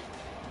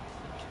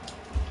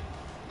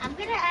 I'm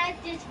gonna add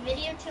this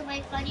video to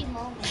my funny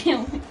moment.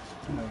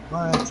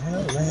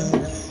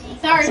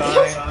 Sorry.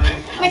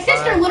 My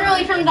sister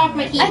literally turned off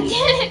my I TV.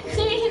 didn't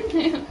see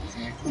you.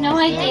 No,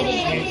 I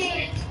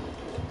didn't.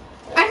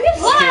 I'm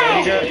just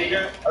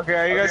Okay,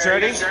 are you guys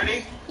ready?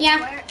 Yeah.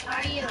 Where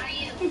are you?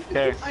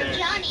 Okay. Or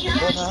Johnny, where are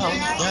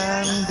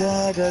you?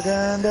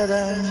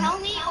 Tell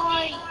me, or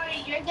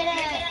you're gonna,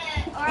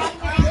 or I'm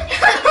gonna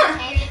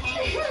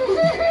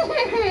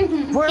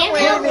We're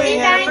waiting every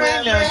night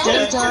to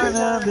turn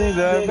a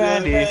bigger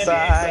bandy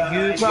fire.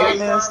 You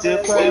promised to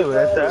play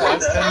with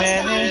us the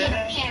minute.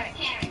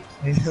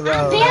 Billy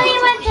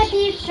wants a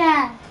pizza.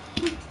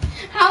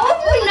 How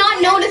have we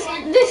not noticed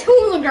this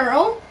hula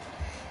girl?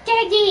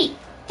 Daddy,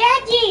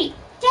 Daddy,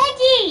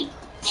 Daddy,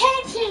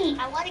 Daddy,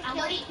 I want to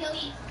kill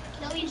you.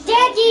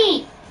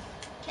 Daddy,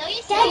 Kill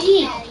yourself,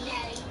 Daddy.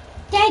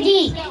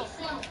 Daddy,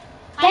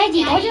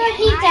 Daddy, order a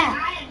pizza.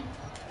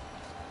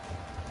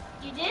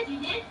 You did?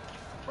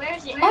 Where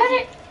is it?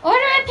 Order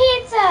a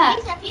pizza.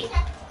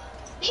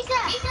 Pizza.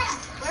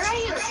 Where are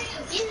you?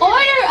 Pizza.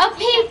 Order a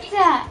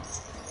pizza.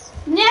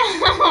 No.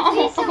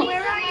 Pizza,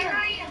 where are you?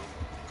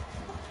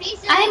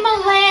 Pizza. I'm a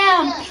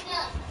lamb.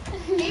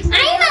 Pizza,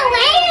 I'm a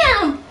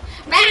lamb.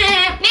 where are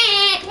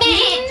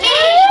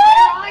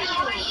you?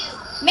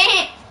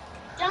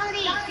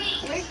 Johnny,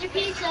 where's your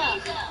pizza?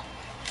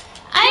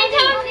 I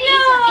don't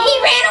know. He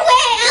ran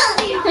away.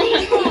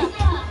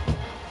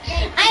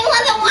 I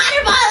want the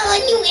water bottle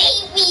and you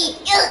ate me.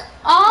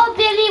 All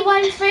Billy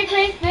wants for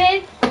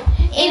Christmas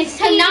It's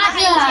to not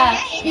pizza.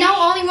 eat. No,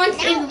 all he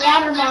wants is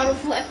water bottle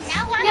flips.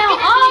 No,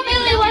 all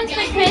Billy wants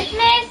for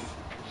Christmas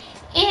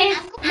is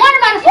water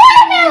bottle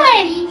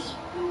watermelon.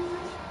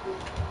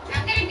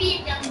 I'm gonna be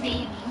a dumb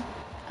baby.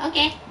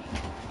 Okay.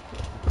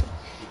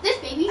 This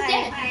baby's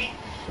dead.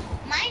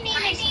 My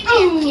name is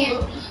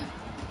Ooh.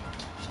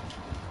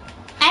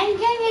 I'm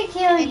gonna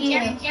kill you.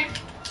 And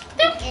Jeffy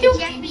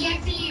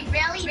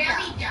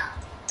really dumb.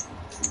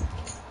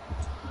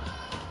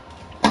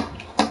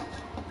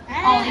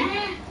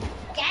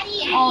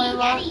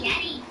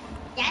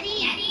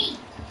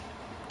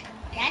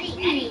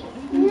 Daddy.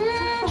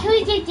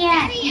 Who's your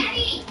dad?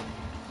 Hey,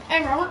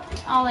 Robert.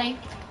 Ollie.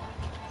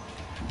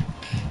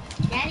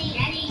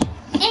 Daddy.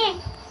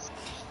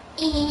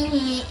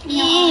 You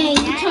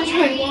touched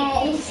my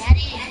walls.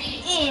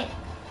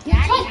 You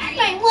touched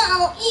my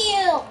wall.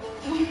 Ew.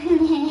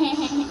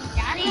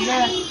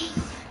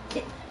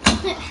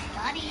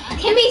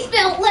 Timmy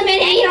spilled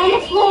lemonade on the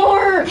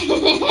floor.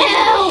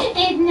 Help.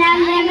 It's not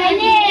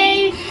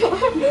lemonade.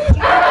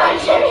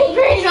 Timmy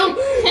breathed on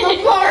the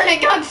floor and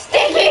it got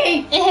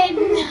sticky.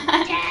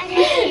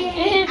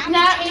 It's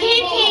not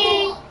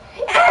pee-pee.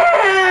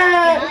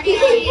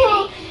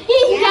 He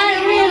got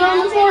ran on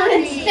the floor and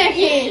it's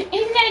sticky.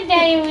 It's not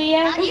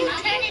diarrhea.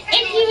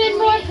 It's even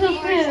more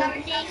poo-poo.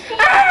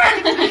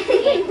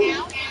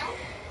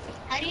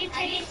 How do you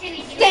turn it to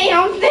Stay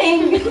on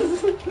things.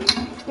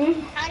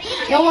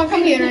 No more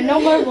computer, no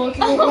more books,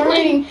 no more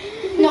reading,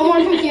 no more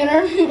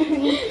computer.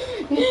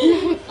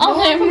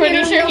 I'm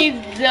pretty sure he's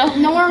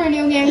dumb. No more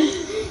video games.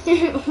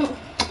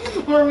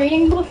 We're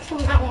reading books from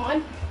now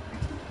on.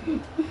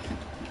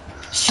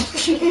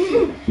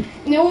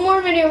 No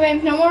more video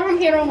games, no more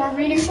computer, we're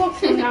reading books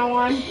from now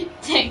on.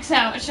 Takes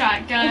out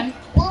shotgun.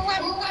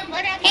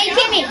 Hey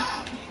Timmy,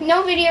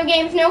 no video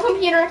games, no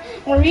computer,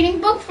 we're reading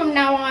books from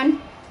now on.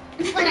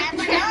 But I'm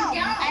dumb.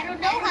 I don't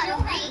know how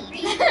to read.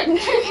 And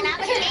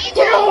I'm a Get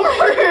table.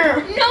 over here!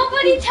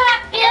 Nobody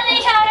taught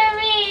Billy how to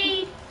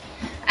read.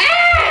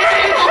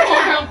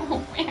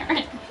 Horrible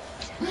parent.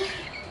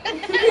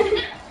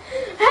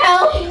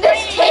 Help!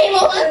 This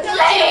table's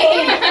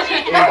insane!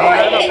 I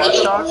wanted to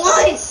eat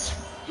once!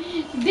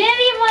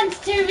 Billy wants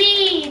to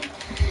read.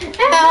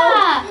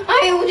 Help! I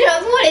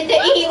just wanted to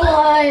eat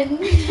one!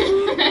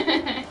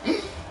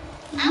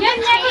 You've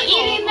never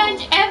eaten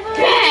lunch ever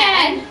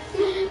again.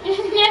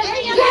 You've never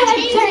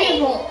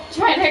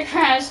try to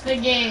crash the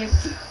game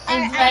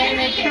and try to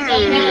make it so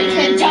Billy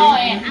can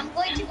join. I'm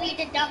going to be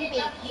the dumb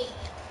baby.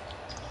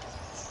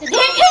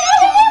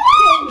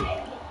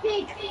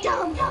 Big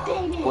dumb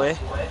baby. Wait.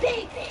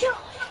 Big dumb.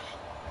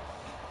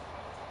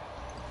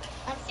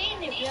 I'm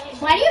saying it really.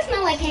 Why do you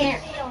smell like hair?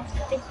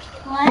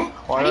 What?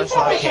 Why do I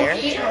smell like hair?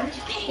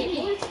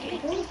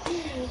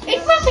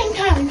 It's muffin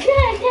time!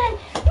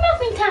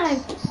 Muffin time!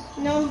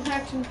 No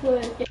action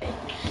fluid.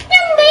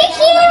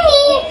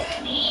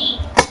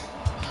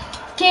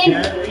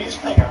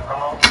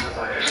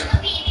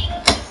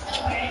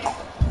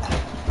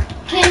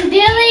 Can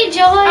Billy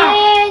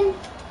join?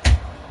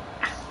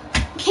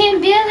 Can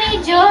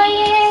Billy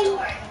join?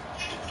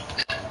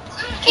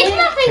 It's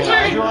muffin Can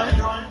I time!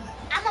 join?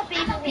 I'm a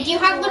baby. Do you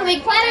have Little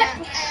Big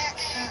Planet?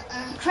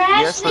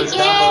 Crash Yes, the but it's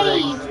game.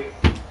 downloading.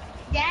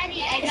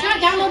 Daddy, I It's got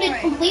not downloaded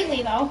stored.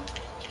 completely though.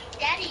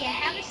 Daddy, I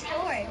have it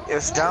stored.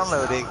 It's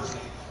downloading.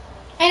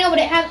 I know, but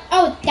it has.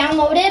 Oh, it's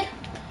downloaded.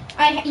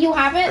 You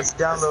have it. It's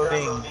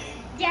downloading.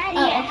 Daddy,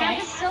 Oh, I okay.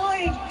 have a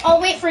sword.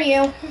 I'll wait for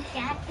you.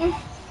 Daddy.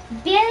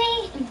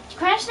 Billy,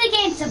 crash the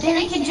game so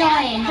Billy can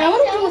join. I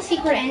want to do a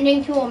secret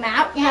ending to a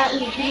map that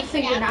we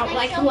figured out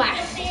like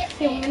last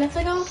few minutes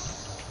ago.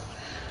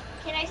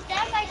 Can I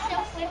stab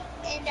myself with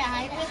in the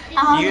eye with this?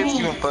 Oh, You guys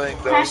man. keep on playing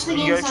though. Crash the You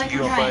game guys so I keep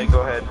can on join. playing.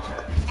 Go ahead.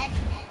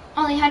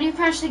 Ollie, how do you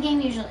crash the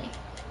game usually?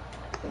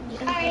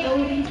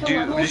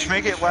 Dude, just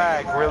make it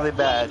lag really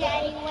bad.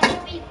 Daddy, what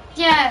are we?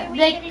 Yeah,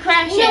 they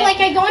crash You know, it. like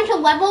I go into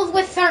levels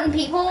with certain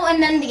people,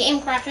 and then the game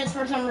crashes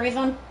for some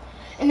reason,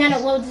 and then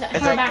it loads her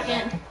like- back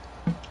in.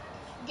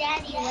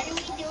 Daddy, what are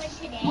we doing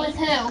today? With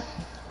who?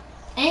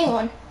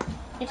 Anyone,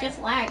 it just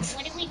lags.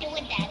 What are we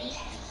doing, Daddy?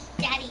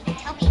 Daddy,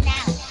 tell me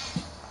now.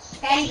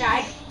 Daddy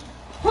died.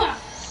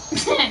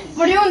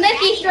 We're doing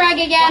this Easter egg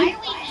Why again.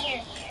 are we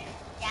here?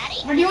 Daddy?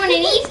 We're doing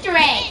an Easter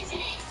egg.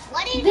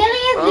 What is Billy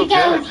is Oh, the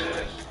ghost.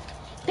 good.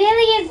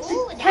 Billy is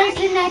Ooh, the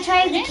person that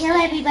tries to kill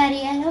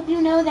everybody. I hope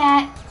you know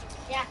that.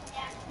 Yeah.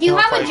 Do you No,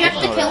 have a I Jeff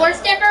the didn't know Killer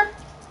sticker?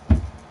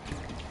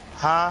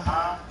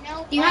 Huh?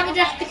 No. Do you have a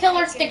Jeff the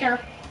Killer sticker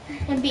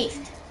in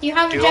Beast? Do you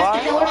have a Do Jeff I?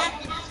 the Killer?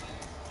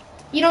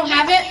 You don't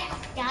have it?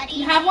 Daddy.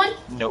 You have one?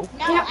 Nope.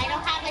 No, Yep. I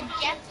don't have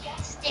a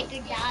Jeff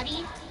sticker,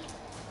 Daddy.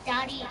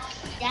 Daddy.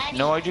 Daddy.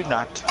 No, I do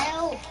not.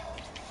 No.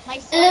 My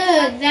sword's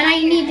Ugh, on then I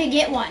fire. need to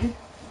get one.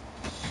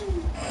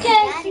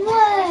 Guess Daddy, my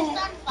what?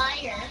 sword's on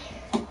fire.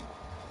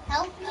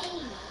 Help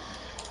me.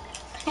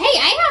 Hey,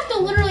 I have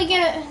to literally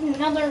get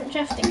another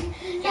Jeff sticker.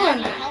 Hang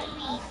Daddy, on. help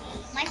me.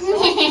 My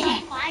sword's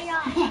on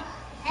fire.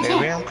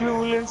 Maybe I'm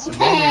clueless.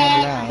 Maybe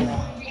I'm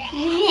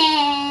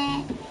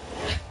lying.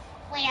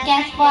 Wait, I'm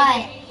Guess not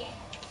what? doing it.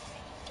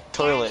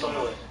 Toilet.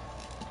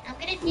 I'm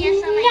gonna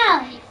dance on my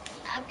No.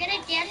 I'm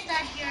gonna dance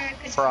on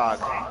your Frog.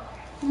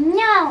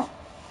 No.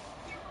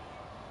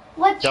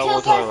 What's Double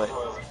 2 plus? toilet.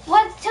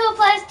 What's 2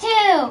 plus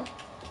 2?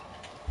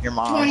 Your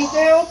mom. 22.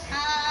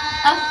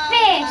 A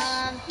fish.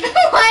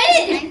 What?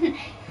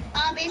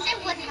 Is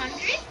it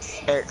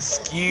 100?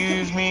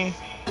 Excuse me.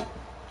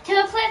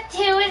 2 plus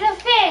 2 is a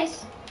fish.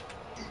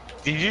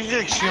 Did you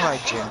just assume my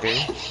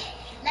gender?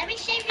 Let me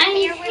shave your I'm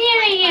hair with my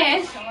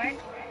serious. sword.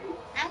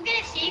 I'm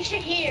gonna shave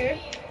your hair.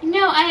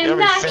 No, I am You'll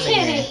be not fitting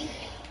kidding.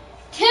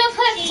 2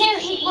 plus 2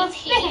 equals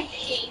shave,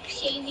 6.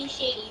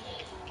 shave.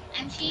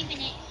 I'm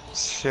shaving it.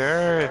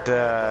 Sure it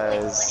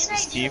does. What did I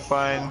Just keep do?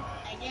 on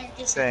I didn't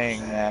do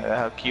saying that.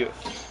 How cute.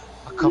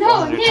 A couple No,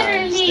 hundred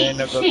times. literally. Then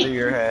it'll go through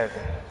your head.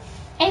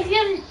 If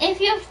you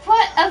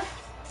put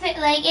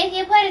if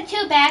you put a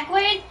 2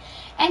 backwards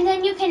and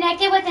then you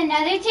connect it with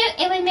another 2,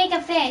 it would make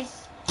a fish.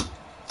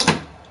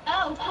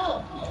 Oh,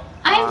 cool.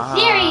 I'm Ah.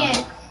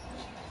 serious.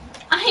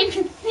 I'm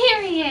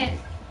serious.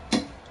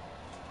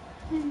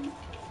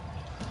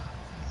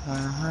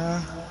 Uh-huh.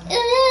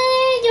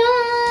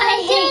 I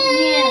hate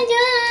you.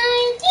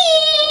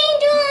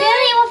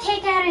 Billy will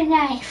take out a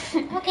knife.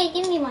 Okay,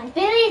 give me one.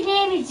 Billy's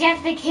name is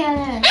Jeff the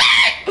Killer.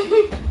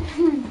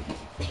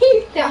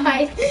 He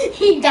died.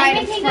 He died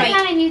Every of single fright.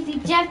 time you see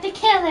Jeff the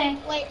Killer,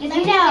 Wait, just let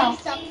me know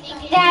say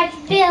something. that's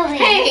Billy.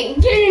 Hey,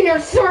 get in your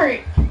shirt.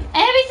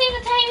 Every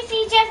single time you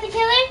see Jeff the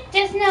Killer,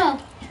 just know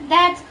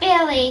that's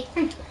Billy.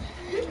 I'm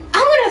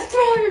gonna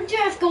throw your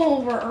desk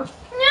over.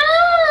 No!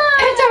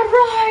 It's a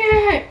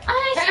riot.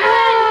 I spent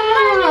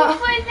money Ah.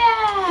 for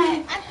that.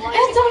 I'm going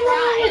It's to a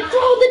riot.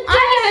 Throw the I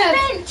desk.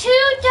 spent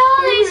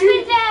 $2 for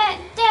that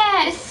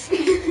desk.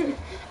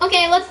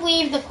 Okay, let's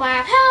leave the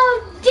class. How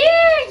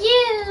dare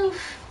you?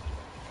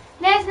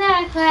 That's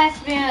not a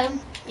classroom.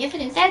 Yes,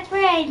 it is. That's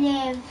where I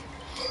live.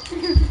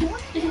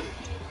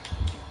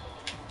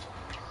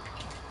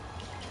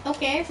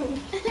 Okay.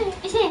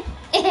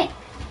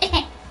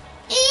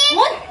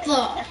 What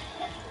the?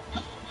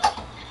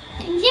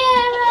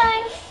 You're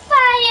on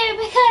fire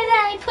because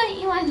I put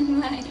you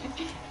on fire.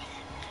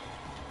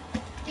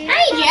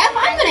 Hi, Jeff.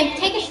 I'm gonna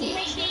take a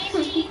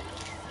seat.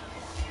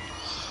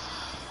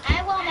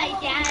 I want my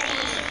daddy,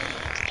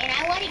 and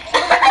I want to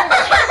kill him.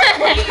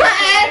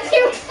 As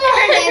you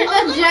farted,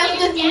 the Jeff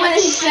just went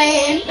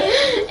insane.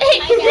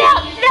 It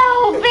felt so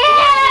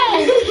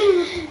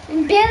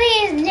bad.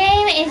 Billy's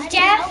name is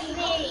Jeff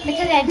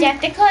because I Jeff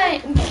the Killer.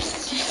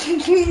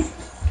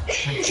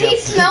 He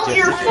smelled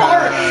your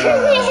fart.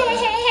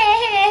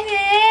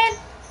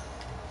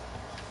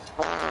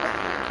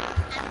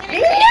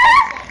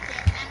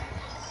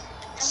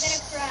 I'm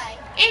gonna cry.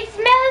 It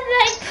smells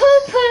like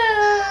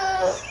poo-poo.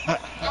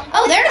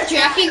 Oh, there's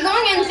Jeff. He's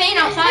going insane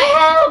outside.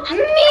 Help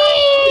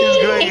He's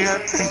going me!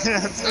 out.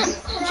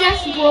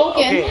 Jeff's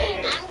broken.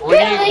 Okay. What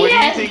do you Billy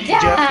think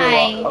has Jeff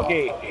died. will?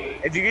 Okay.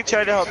 If you could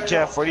try to help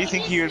Jeff, what do you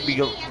think he would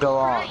go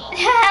on?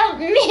 Help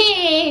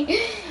me!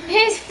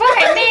 His fart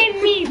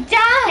made me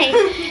die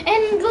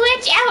and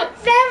glitch out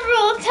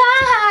several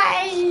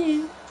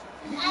times.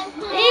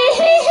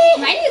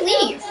 Why did you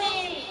leave?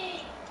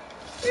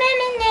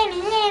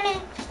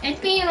 It's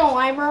being in a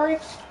library.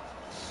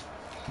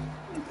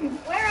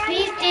 Where are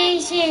Police you?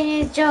 station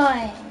is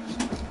joy.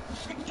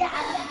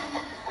 Daddy,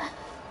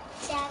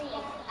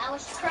 I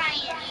was trying.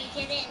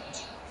 You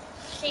didn't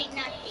say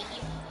nothing.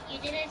 You You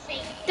didn't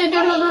say.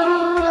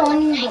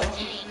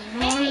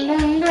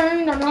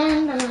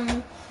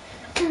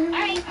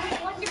 Alright,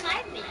 what's in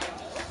my video?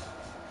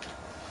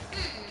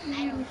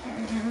 I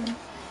don't know.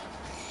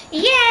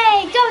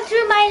 Yay! Go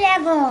through my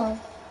level.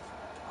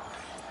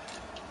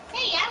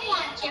 Hey, I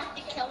want Jeff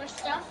the Killer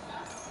stuff.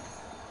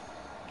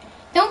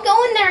 Don't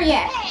go in there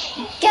yet.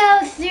 Hey! Go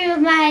through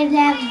my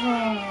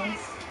levels.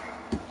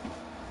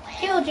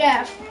 Kill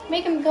Jeff.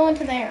 Make him go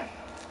into there.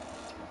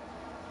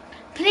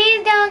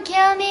 Please don't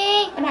kill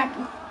me. What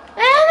happened?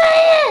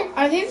 Oh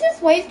Are these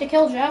just ways to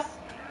kill Jeff?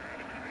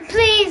 my God.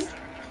 Please.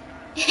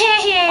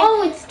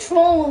 Oh, it's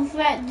trolls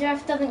that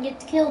Jeff doesn't get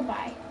killed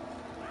by.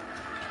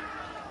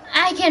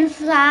 I can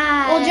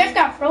fly. Well, Jeff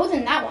got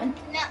frozen that one.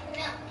 No.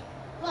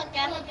 Look,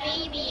 I'm a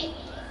baby.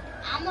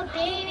 I'm a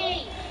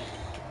baby.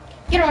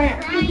 Get over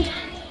I'm here. crying.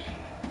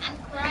 I'm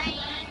crying.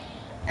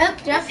 Oh,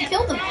 Jeff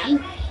killed the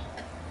man.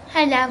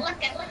 Hello.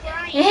 Look, I'm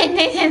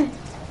crying.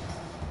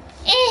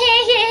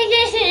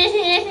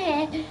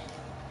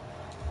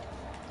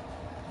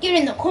 Get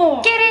in the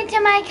car. Get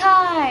into my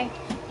car.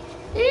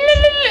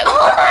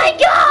 Oh my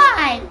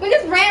God. We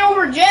just ran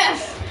over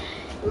Jeff.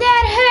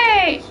 That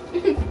hurt.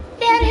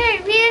 That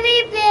hurt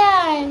really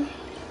bad.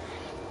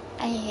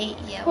 I hate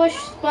you. Push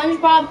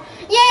SpongeBob.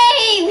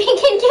 Yay! We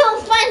can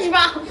kill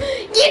SpongeBob.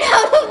 Get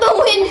out of the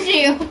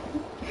windshield.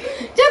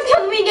 Just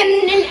because we get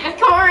in a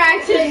car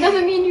accident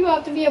doesn't mean you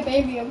have to be a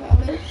baby about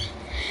it.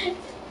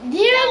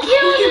 You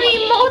killed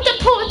me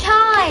multiple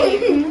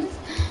times.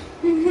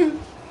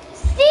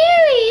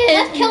 Serious?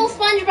 Let's kill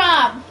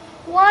SpongeBob.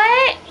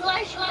 What?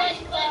 Flush.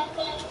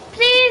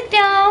 Please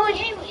don't.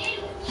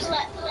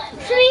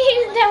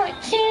 Please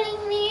don't kill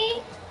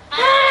me.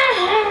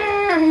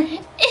 Ooh,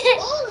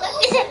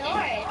 look at the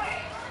door.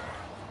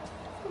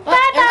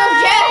 Bye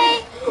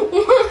bye. I'm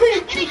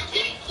gonna keep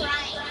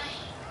crying.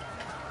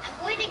 I'm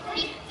going to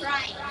keep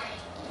crying.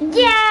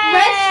 Yeah.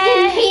 Rest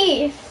in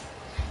peace.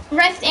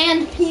 Rest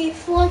and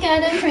peace. Look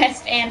at him.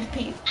 Rest and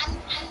peace. I'm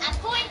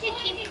going to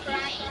keep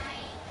crying.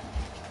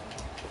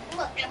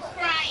 Look, I'm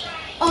crying.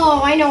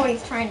 Oh, I know what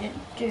he's trying to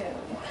do.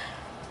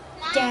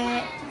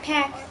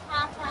 Jetpack.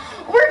 Papa.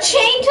 We're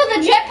chained to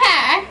the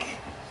jetpack.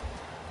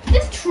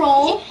 This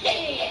troll.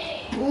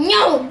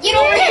 No, get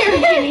over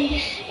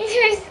here.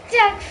 You're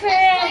stuck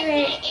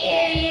forever,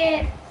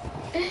 idiot.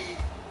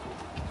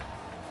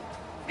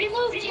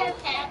 Remove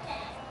jetpack.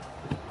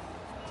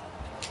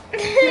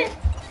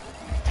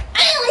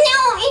 Oh no,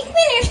 I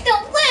finished the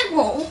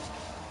level.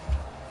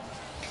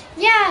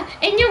 Yeah,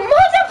 and you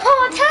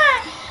multiple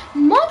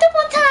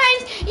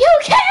times, you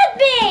killed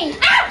me.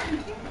 Ah!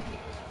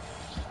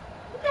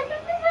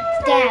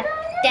 Dab,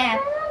 dab,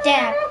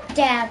 dab,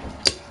 dab.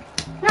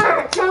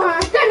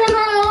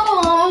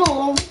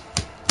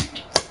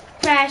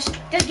 Crash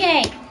the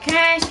game.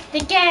 Crash the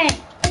game.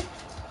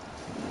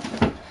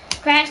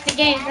 Crash the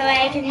game so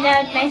I can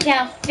load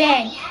myself in.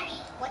 Daddy,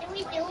 what are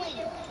we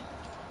doing?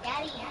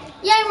 Daddy.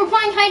 Yeah, we're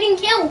playing hide and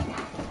kill.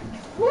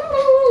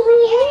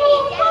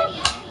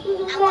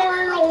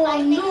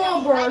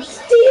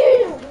 I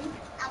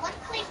want to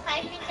play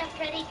Five Nights at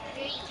Freddy's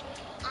 3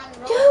 on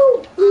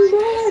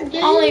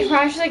Roblox. Ollie,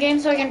 crash the game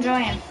so I can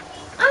join.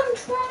 I'm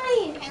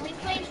trying. Can we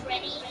play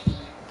Freddy?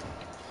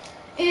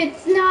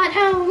 It's not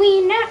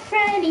Halloween at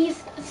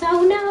Freddy's,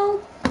 so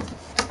no.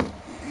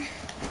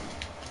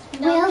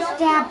 We'll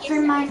stab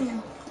for money.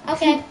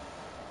 Okay.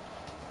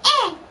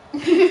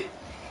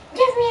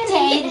 Give me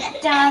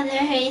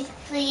 $10,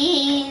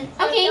 please.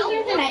 Okay,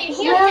 here's the money.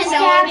 We'll Here's the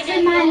stab money.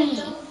 for money.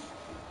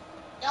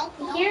 Don't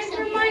Here's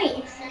the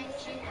money.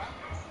 Class.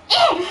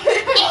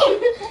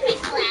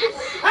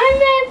 I'm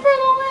mad for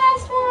the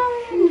last one.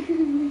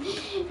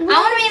 I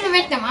want to be the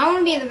victim. I want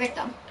to be the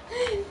victim.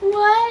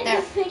 What?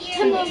 There.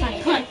 Victim of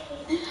Sunny. what?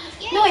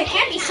 No, it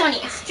can't be sunny.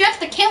 It's just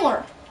the killer.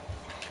 It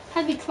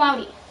has to be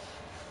cloudy.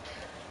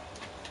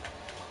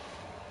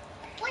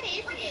 What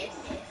is this?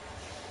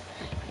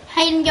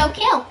 Hide and go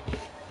kill.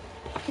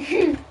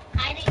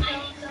 Hide and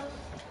go.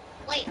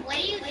 Wait, what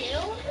do you do?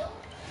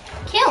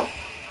 Kill.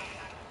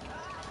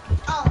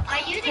 Oh,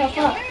 are you the Go,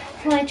 killer?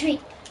 Come on,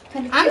 treat.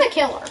 I'm the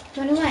killer.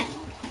 21.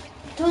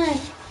 21.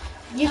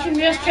 You can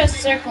just press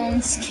circle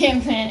and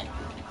skip it.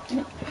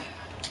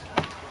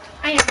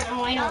 I don't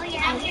know. I Oh, don't you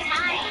have to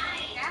hide.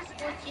 That's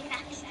what you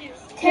have to do.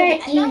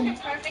 13. That's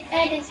the perfect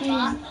hiding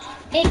spot.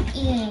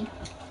 18.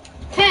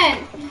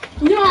 10,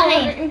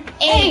 9,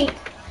 8,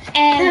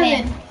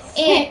 7,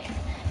 8,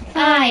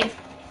 5,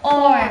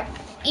 4,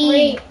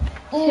 3,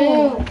 2,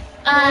 1,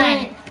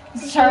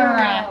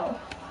 0.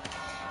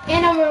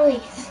 And I'm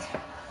released.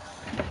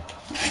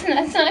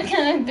 That's not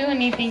gonna do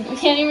anything. You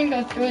can't even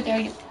go through there,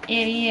 you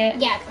idiot.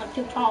 Yeah, it's not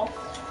too tall.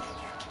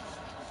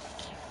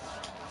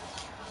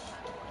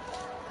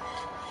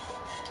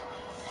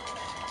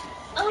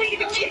 Oh,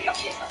 you're cute.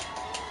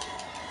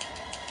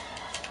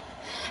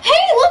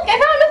 Hey, look! I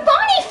found a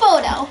Bonnie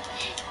photo.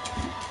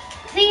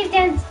 Please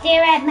don't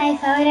stare at my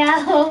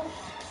photo.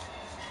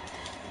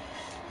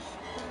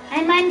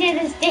 I'm under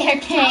the I'll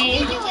staircase.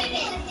 give you a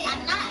hint.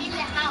 I'm not in the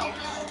house.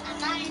 I'm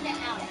not in the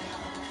house.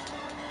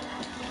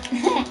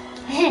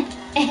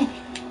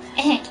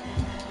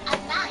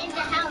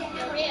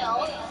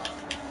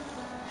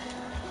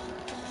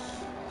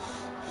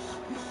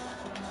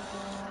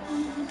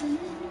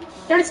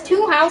 There's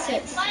 2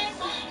 houses. Try to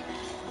find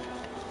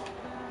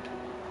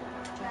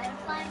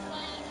me.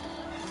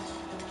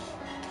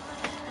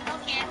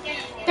 Okay, I'm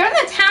gonna. There's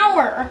a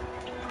tower.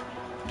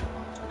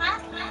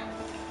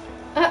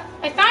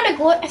 I found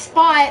a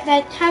spot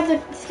that has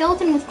a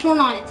skeleton with corn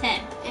on its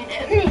head. Well, I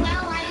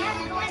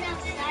have to go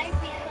outside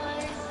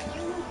because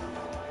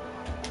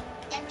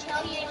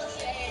until you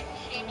said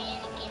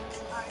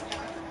shenanigans are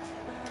done.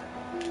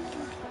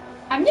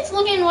 I'm just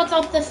looking what's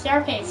up the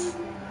staircase.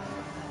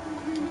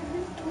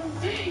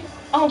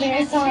 Oh,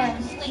 there's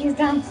Soren. He's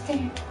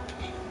downstairs.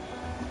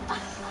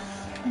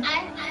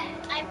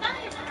 I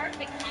found a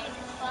perfect hiding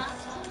spot.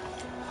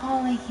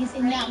 Oh, like he's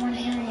in that one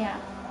area.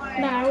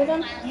 Nah, with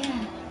them?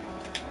 Yeah.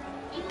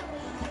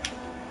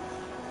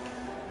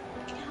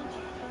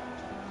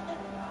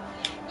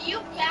 You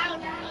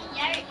found me.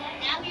 Now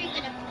you're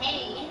gonna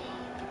pay.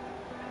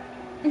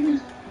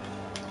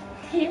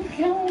 Keep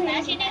going.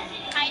 Imagine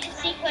if hide and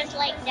seek was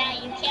like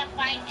that. You can't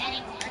find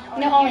anyone. or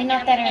No, you're only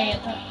not gonna that area,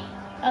 pay. but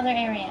other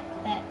area.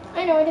 That.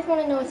 I know, I just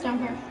want to know what's down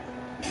here.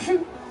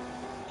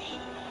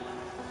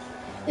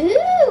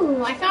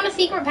 Ooh, I found a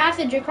secret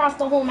passage across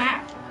the whole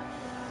map.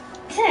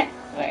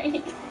 Where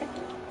he-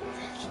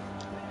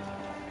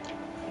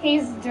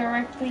 He's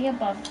directly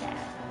above that.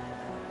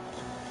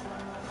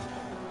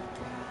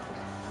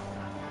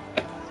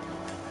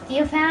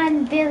 You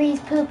found Billy's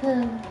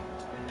poo-poo.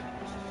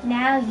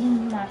 Now you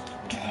must.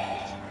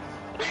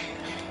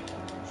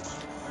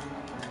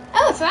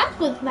 Oh, so that's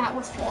what that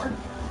was for.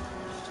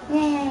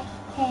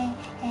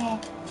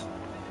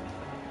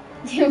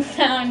 You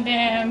found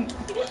him.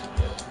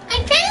 I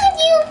found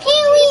you,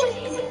 Billy!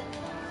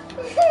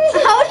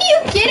 How do you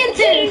get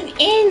into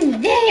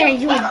In there,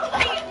 you. You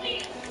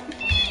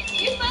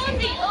found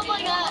me. Oh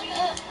my god.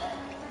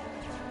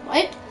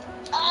 What?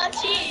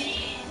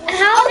 Gee.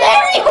 How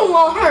there you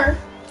are!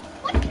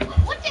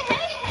 What the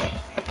heck?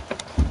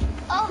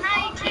 Oh,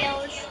 hi,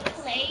 Tails.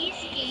 Plays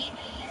games.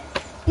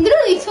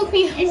 Literally took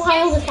me a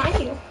while to find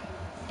you.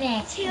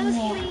 Tails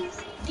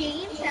plays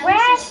games.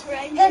 Where's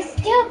the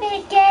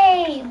stupid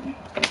game?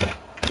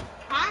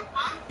 Huh?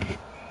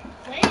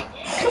 What?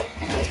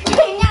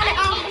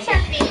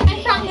 I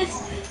found this.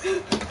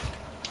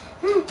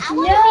 I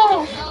wanna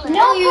No, be the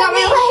no Oh, you got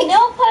my police, legs.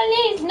 no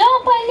police, no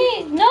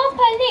police, no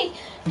police,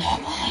 no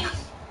police.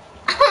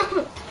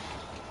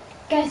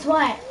 Guess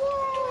what?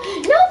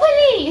 No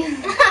police.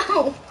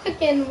 Ow,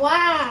 fucking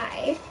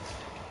why?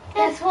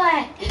 Guess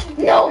what?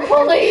 No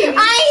police.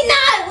 I'm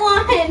not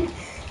one!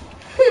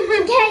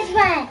 Guess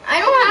what? I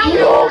don't have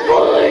No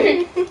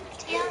police. I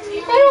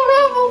don't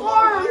have a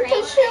farm to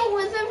chill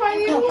with if I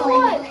knew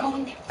what.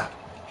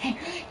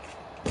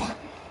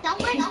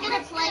 Someone's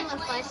gonna play with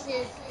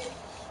buses.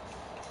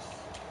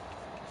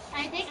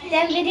 I think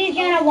Somebody's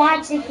gonna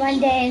watch this one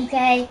day and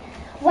say,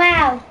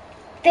 wow,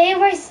 they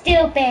were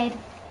stupid.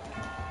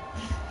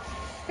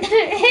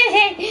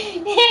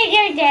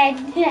 You're dead.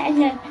 I'm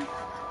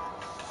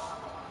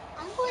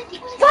going to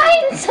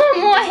Find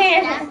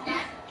somewhere.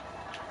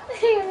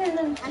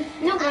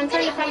 No, but I'm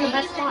trying to find the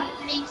best spot.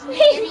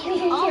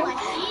 Oh, I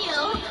see you.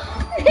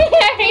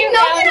 There you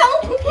No, go. you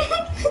don't!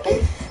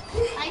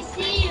 I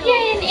see you.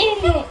 You're an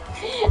idiot.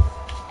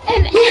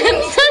 An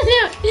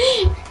absolute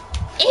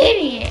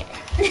idiot.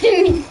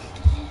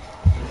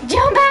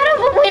 Jump out of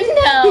a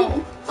window.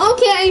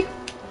 Okay.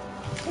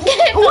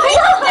 Why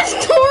not this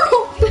door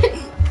open?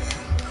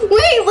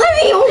 Wait, let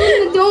me open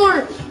the door.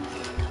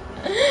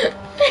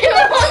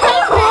 The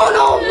door won't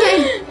open.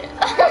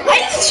 I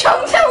just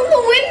jumped out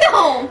the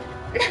window.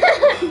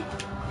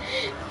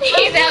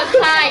 He's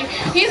outside.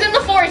 He's in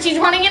the forest. He's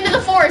running into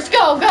the forest.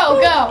 Go, go,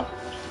 go.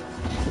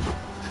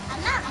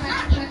 I'm not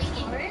running into the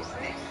forest.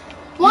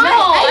 Why?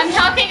 No,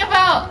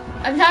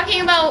 I'm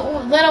talking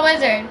about Little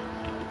Wizard.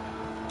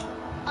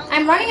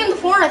 I'm running in the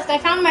forest. I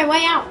found my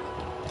way out.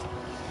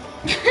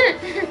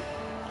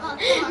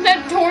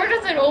 That door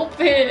doesn't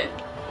open.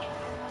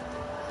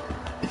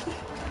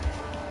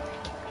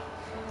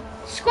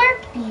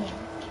 Scorpion.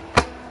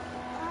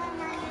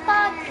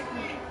 Fuck.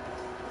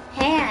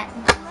 Hand.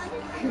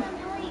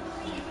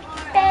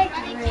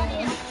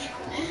 Bedroom.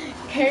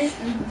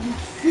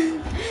 Curtains.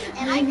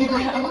 Am I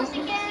gonna lose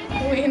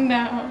again?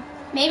 Window.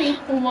 Maybe.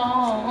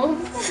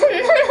 Walls.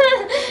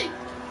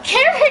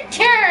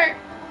 Character.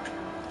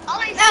 Oh,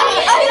 I see I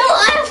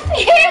left.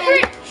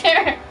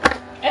 Character.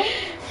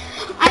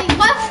 I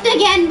left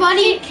again,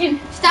 buddy.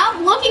 Stop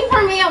looking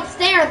for me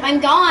upstairs. I'm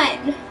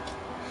gone.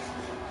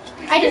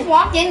 I just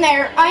walked in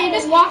there. I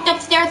just walked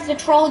upstairs to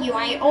troll you.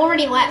 I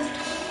already left.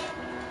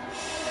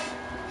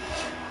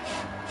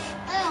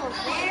 Oh,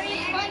 very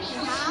funny,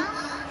 huh?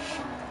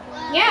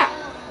 Well, Yeah.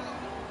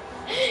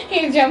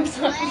 He jumps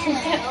on. well,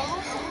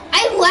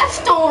 I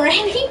left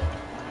already.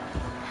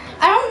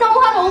 I don't know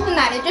how to open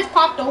that. It just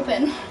popped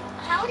open.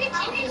 how did you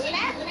do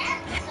that?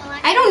 So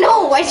I don't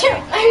know.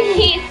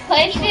 He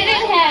sliced it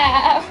in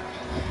half.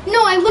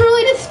 No, I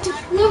literally just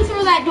flew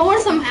through that door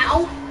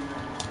somehow.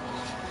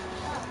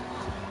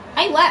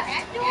 I left.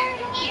 that door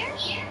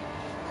here?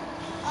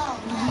 Oh,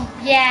 no.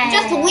 Yeah.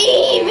 Just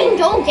leave and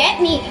don't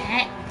get me.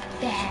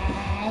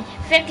 Bad.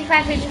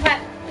 55,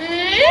 55.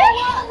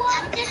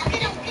 I'm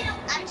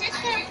just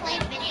gonna play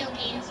video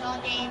games all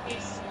day in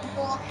this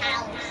full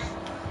house.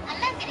 I'm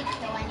not gonna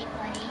kill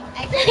anybody.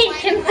 I just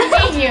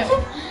want to you.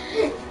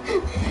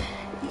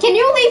 Can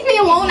you leave me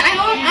alone?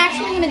 I'm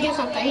actually gonna do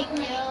something.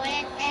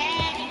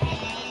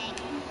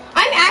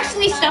 I'm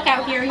actually stuck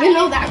out here. You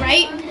know that,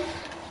 right?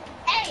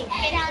 Hey,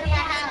 get out of my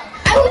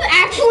house. I was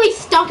actually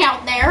stuck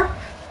out there.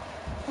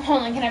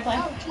 Hold on, can I play?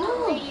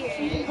 No.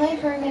 Play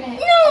for a minute.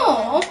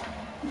 No.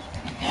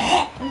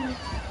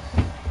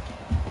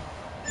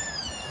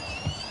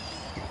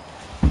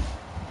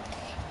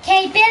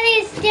 Okay,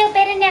 Billy's still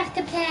bad enough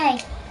to play.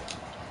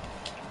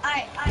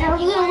 That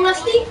was a little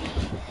rusty.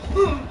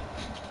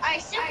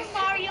 Alright, Super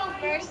Mario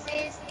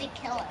versus the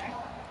Killer.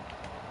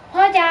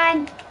 Hold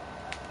on.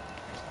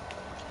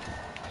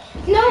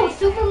 No,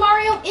 Super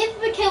Mario is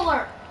the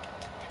killer.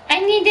 I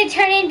need to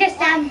turn into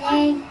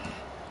something.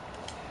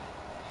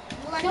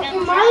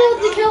 Super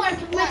Mario's the killer.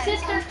 My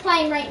sister's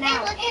playing right Hey,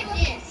 now. look at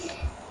this.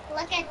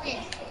 Look at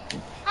this.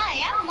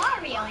 Hi, I'm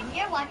Mario, and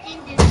you're watching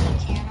Disney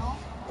Channel.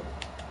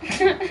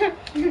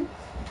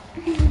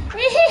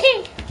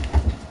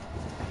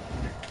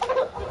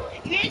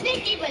 You're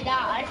Nicki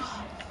Minaj.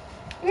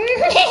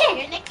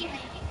 You're Nicki Minaj.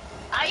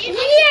 Are you Nicki?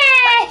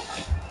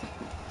 Yes!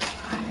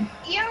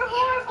 You're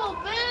horrible,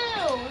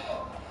 boo!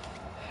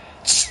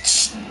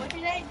 What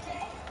did I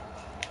say?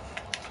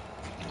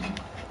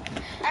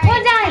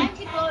 Hold on. Time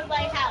to go to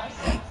my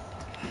house.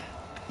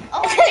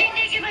 Oh, I think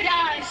Nicki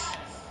Minaj.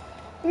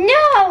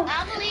 No!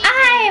 I'm leaving.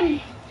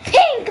 I'm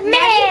Pink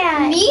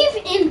Man! Leave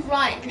and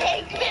run.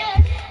 Pink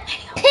Man.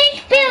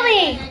 Pink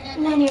Billy!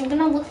 Manny, I'm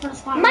gonna look for a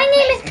spot. My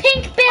name is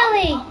Pink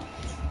Billy!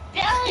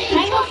 Billy, Can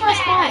I look for a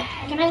spot?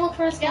 Can I look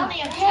for a spot?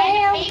 Billy, I'm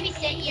trying to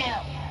babysit you.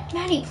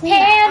 Maddie, please.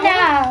 Hell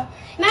I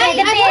no! Maddie,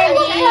 Billy, I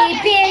wanna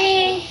look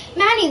Billy! for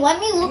Maddie, let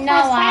me look for No,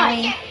 a spot.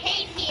 Abby. Get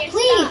paid for your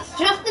Please, stuff.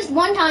 just this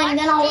one time, and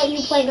then I'll let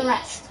you play the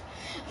rest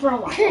for a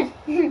while.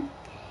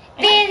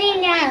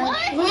 Billy, no!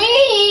 What?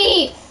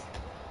 Please,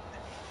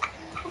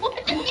 What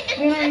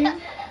the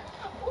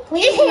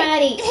please,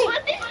 Maddie.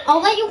 What the-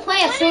 I'll let you play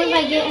as soon as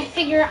I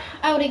figure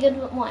out a good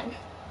one.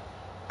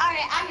 Alright,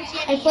 I'm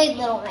I Jimmy. played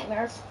Little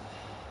Nightmares.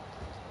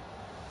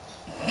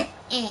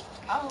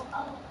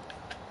 Oh.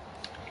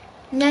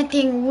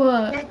 Nothing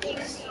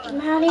works.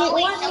 Maddie, Oh,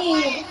 wait, let someone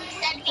me.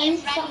 sent me a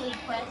friend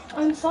request.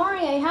 I'm sorry,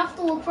 I have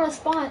to look for a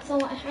spot so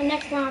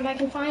next round I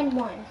can find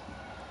one.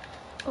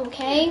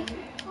 Okay?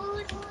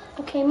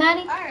 Okay,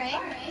 Maddie? Alright.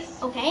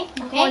 Okay,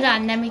 okay. Hold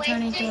on, let me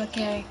turn into a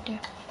character.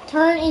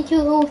 Turn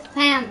into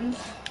Sans.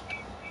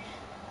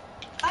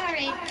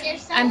 Alright,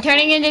 there's some. I'm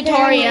turning into There we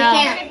Toria. go.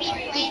 gonna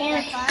be playing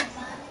with us.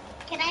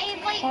 Can I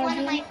invite one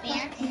of my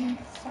fans?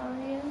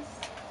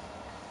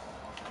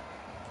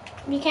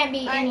 You can't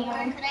be any of Or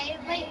them. could I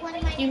invite one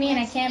of my You mean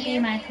I fans can't be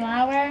here? my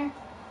flower?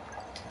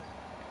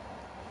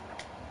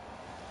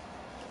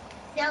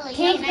 Silly,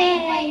 Take can I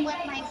it. invite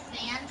one of my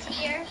fans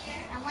here?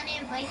 I want to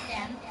invite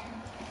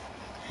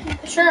them.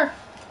 Sure.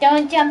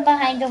 Don't jump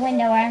behind the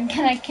window or I'm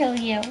gonna kill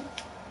you.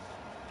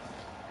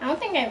 I don't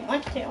think I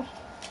want to.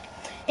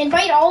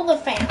 Invite all the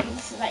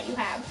fans that you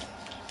have.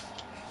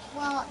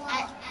 Well,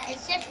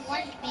 it's just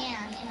one fan,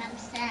 and I'm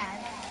sad.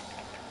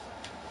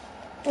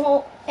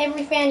 Well,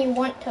 every fan you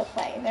want to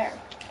play there.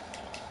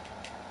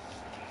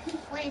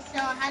 Wait, so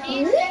how do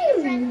you send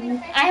a friend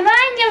request? I'm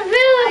on the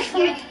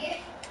roof!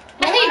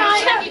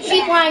 No,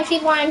 she's lying,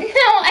 she's lying. No,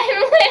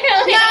 I'm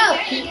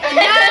literally.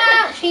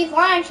 No, she's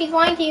lying to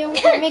you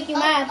to make you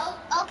mad.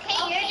 Okay,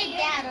 you're the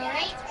dad,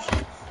 alright?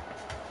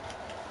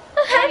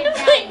 How do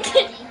I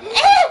get...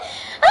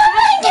 Oh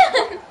my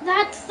god!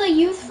 That's the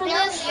use for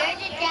Bill, this. you're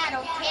the dad,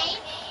 okay?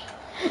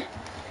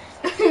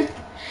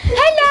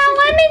 Hello,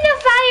 I'm in the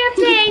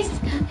fireplace.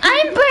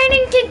 I'm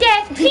burning to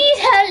death. Please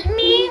help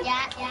me.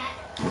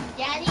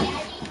 Daddy,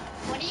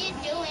 what are you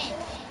doing?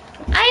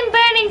 I'm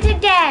burning to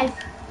death.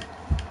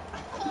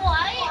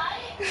 What?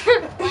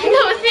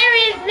 No,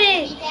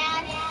 seriously.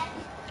 Dad?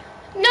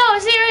 No,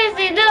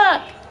 seriously,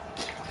 look.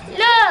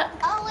 Look.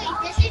 Oh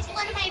wait, this is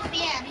one of my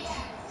fans.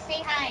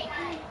 Say hi.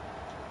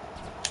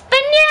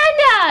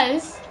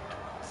 Bananas.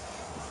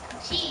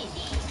 Cheese.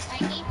 I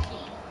need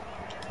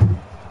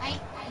cheese.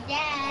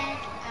 Dad,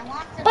 I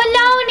want some.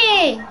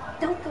 Bologna.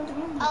 Don't go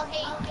down.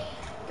 Okay.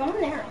 Go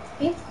in there.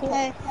 Be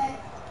cool.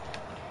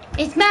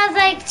 It smells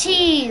like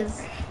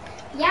cheese.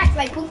 Yeah, 'cause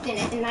I pooped in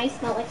it and I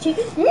smell like cheese.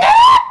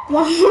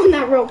 Walk on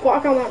that rope.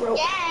 Walk on that rope.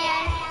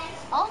 Dad.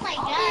 Oh my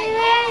god,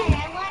 Dad,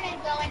 I want to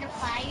go in the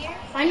fire.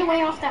 Find a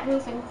way off that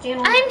roof and get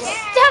on I'm the roof.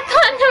 stuck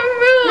on the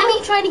roof.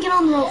 Maddie, try to get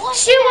on the roof.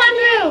 Shoe on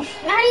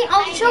roof. Maddie,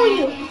 I'll show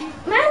you.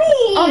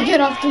 Maddie. I'll get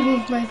off the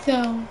roof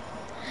myself.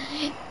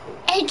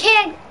 I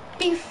can't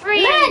be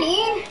free.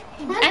 Maddie.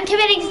 I'm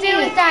committing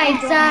suicide,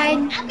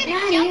 son. I'm gonna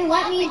Maddie, jump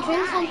let off me the drink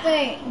roof.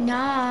 something. No,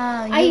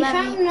 I you let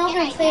found me.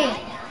 another thing,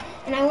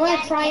 and I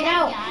want to try it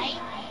out Die?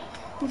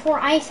 before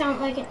I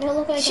sound like it.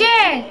 Look like Sure.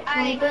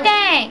 Alright,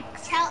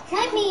 Thanks. Tell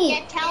Let me.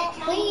 Yeah, tell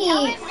Please.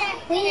 him that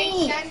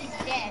Please. his son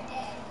is dead.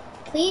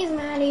 Please,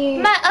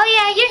 Maddie. Oh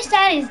yeah, your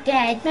son is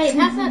dead. Maddie,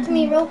 pass that to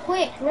me real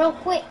quick. Real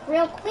quick.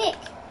 Real quick.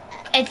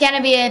 It's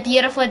gonna be a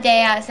beautiful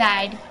day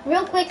outside.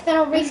 Real quick, then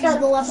I'll restart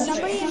the level.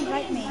 Somebody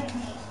invite me.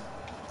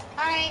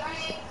 Alright.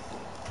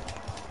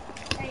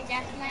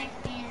 That's my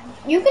fan.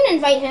 You can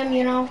invite him,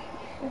 you know.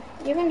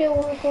 You can do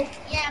real quick.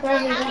 Yeah,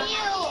 but how do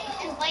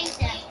you invite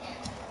them?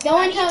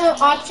 Go into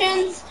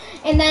options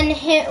and then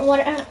hit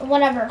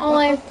whatever.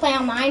 Play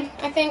online,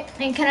 I think.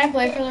 And can I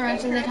play for the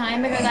rest of the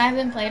time because I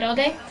haven't played all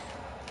day?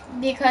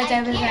 Because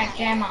I was at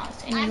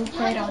grandma's and you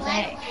played all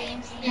day.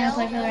 Can I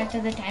play for the rest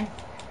of the time?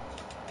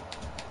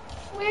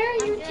 Where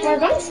are you We're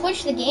going to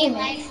switch the game,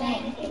 I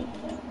think.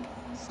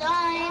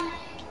 Son.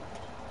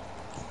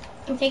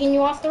 I'm taking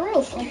you off the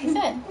roof, like you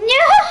said. No!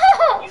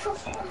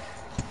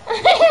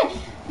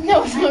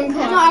 No, don't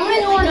No, I'm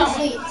going to go on to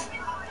sleep.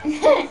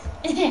 go.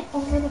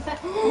 Over the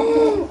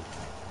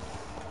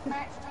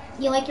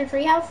You like your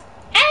treehouse?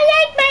 I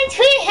like my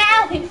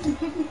treehouse.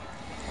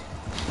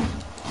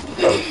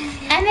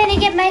 I'm gonna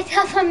get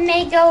myself a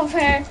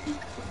makeover.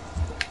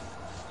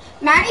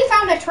 Maddie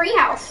found a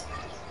treehouse.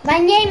 My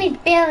name is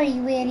Billy,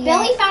 you idiot.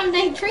 Billy found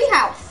a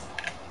treehouse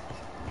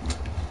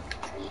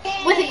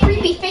with a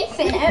creepy face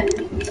in it.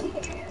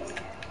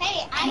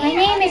 Hey, My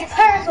name is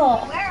Purple.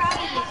 Where are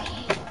you?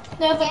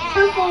 There's a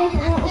purple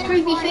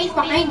creepy face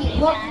behind you.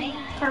 Look,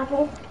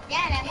 purple.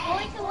 Dad, I'm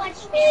going to watch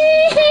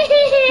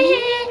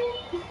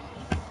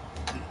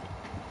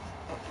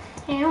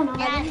Hell no.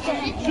 Dad, is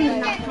it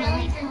true that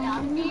Billy's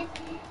adopted?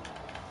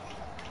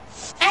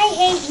 I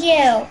hate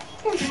you.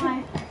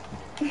 Why?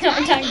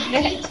 Don't talk Me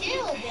good.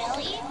 too,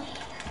 Billy.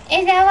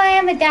 Is that why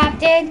I'm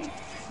adopted?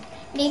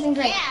 Nathan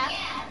Drake. Yeah.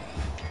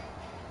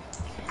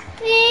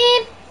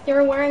 Beep. You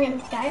were wearing a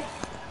disguise?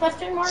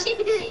 Question mark?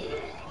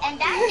 And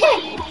that's why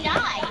you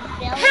died,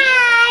 Billy.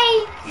 Hi.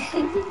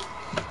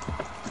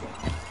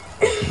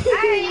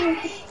 Alright.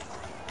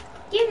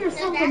 Give So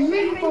yourself a that's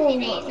it for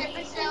today's makeover.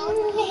 episode.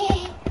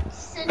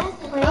 So,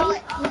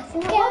 Wait, let's go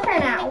over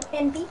now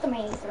and beat the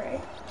maze,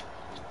 right?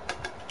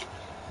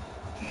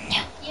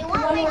 you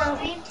want my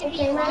stream to be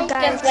Okay, longer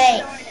Just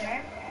wait. or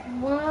shorter?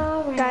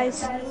 Wow.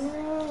 Guys.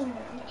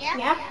 Yeah?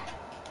 Yeah?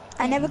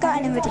 I never got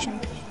an invitation.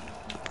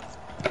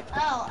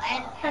 Oh,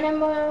 and And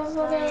I'm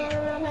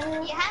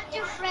you have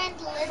to friend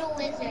Little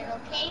Wizard,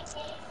 okay?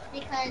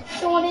 Because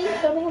the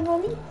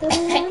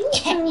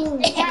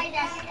guy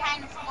that's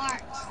kind of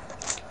smart.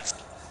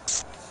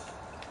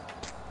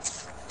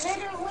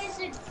 Little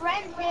Wizard,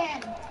 friend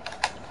him.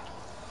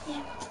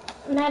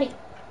 Maddie.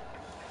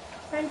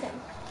 Friend him.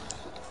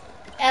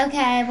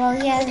 Okay, well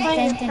he hasn't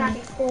Playing sent any.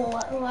 traffic school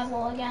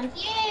level again.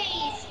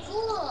 Yay,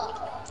 school.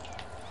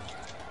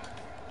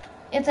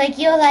 It's like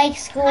you like Hi,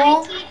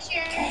 school.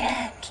 teacher.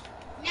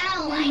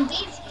 No, I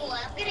hate school.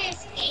 I'm gonna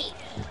escape.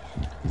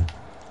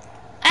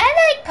 I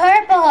like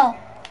purple.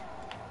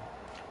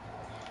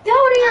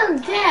 Go to your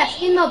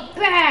desk in the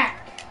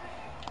back.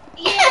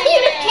 Yeah.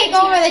 You just take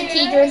over the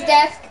teacher's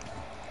desk.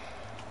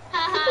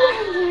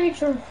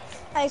 Haha.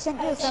 I sent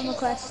you a friend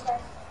request.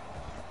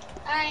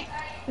 Alright.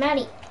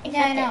 Maddie.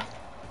 Yeah, I know.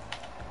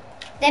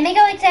 Let me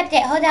go accept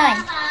it. Hold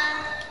on.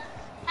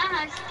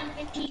 Haha,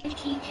 stupid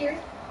teacher.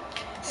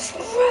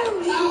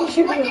 Screw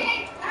teacher.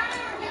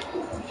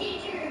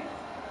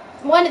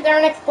 What, is there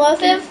an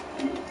explosive?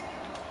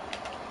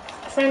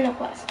 Friend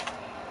request.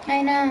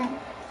 I know.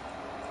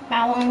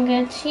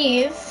 Balonga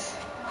cheese.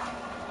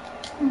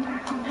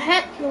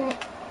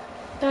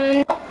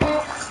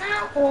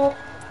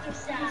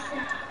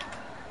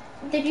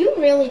 Did you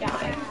really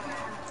die?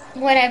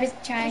 What I was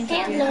trying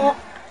to do. No.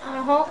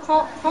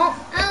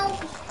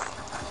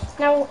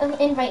 Now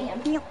invite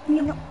him.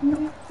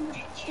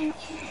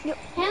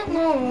 Hell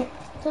no.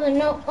 To the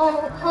no.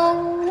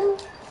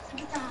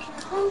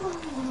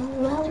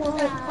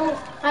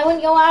 I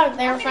wouldn't go out of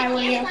there if I were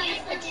you.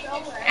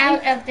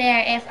 Out of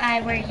there if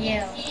I were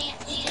you.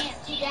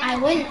 I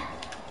wouldn't.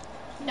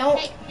 Don't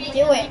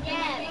do it.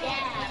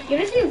 You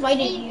just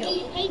invited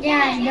you.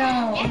 Yeah,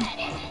 no.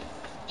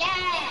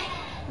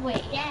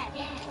 Wait.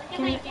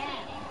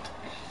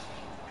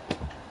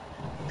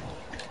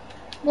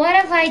 What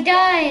have I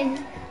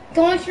done?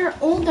 Go to your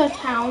older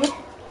town.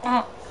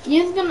 Oh.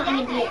 Use an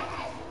idea.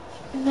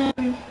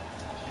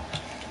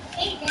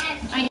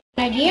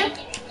 Idea?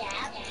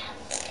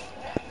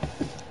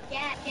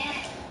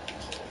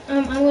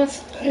 I'm gonna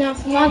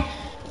now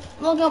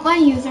look up my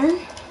user.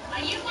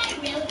 Are you my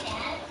real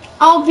dad?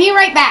 I'll be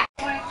right back.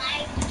 Or am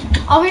I?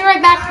 I'll be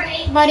right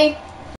back, buddy.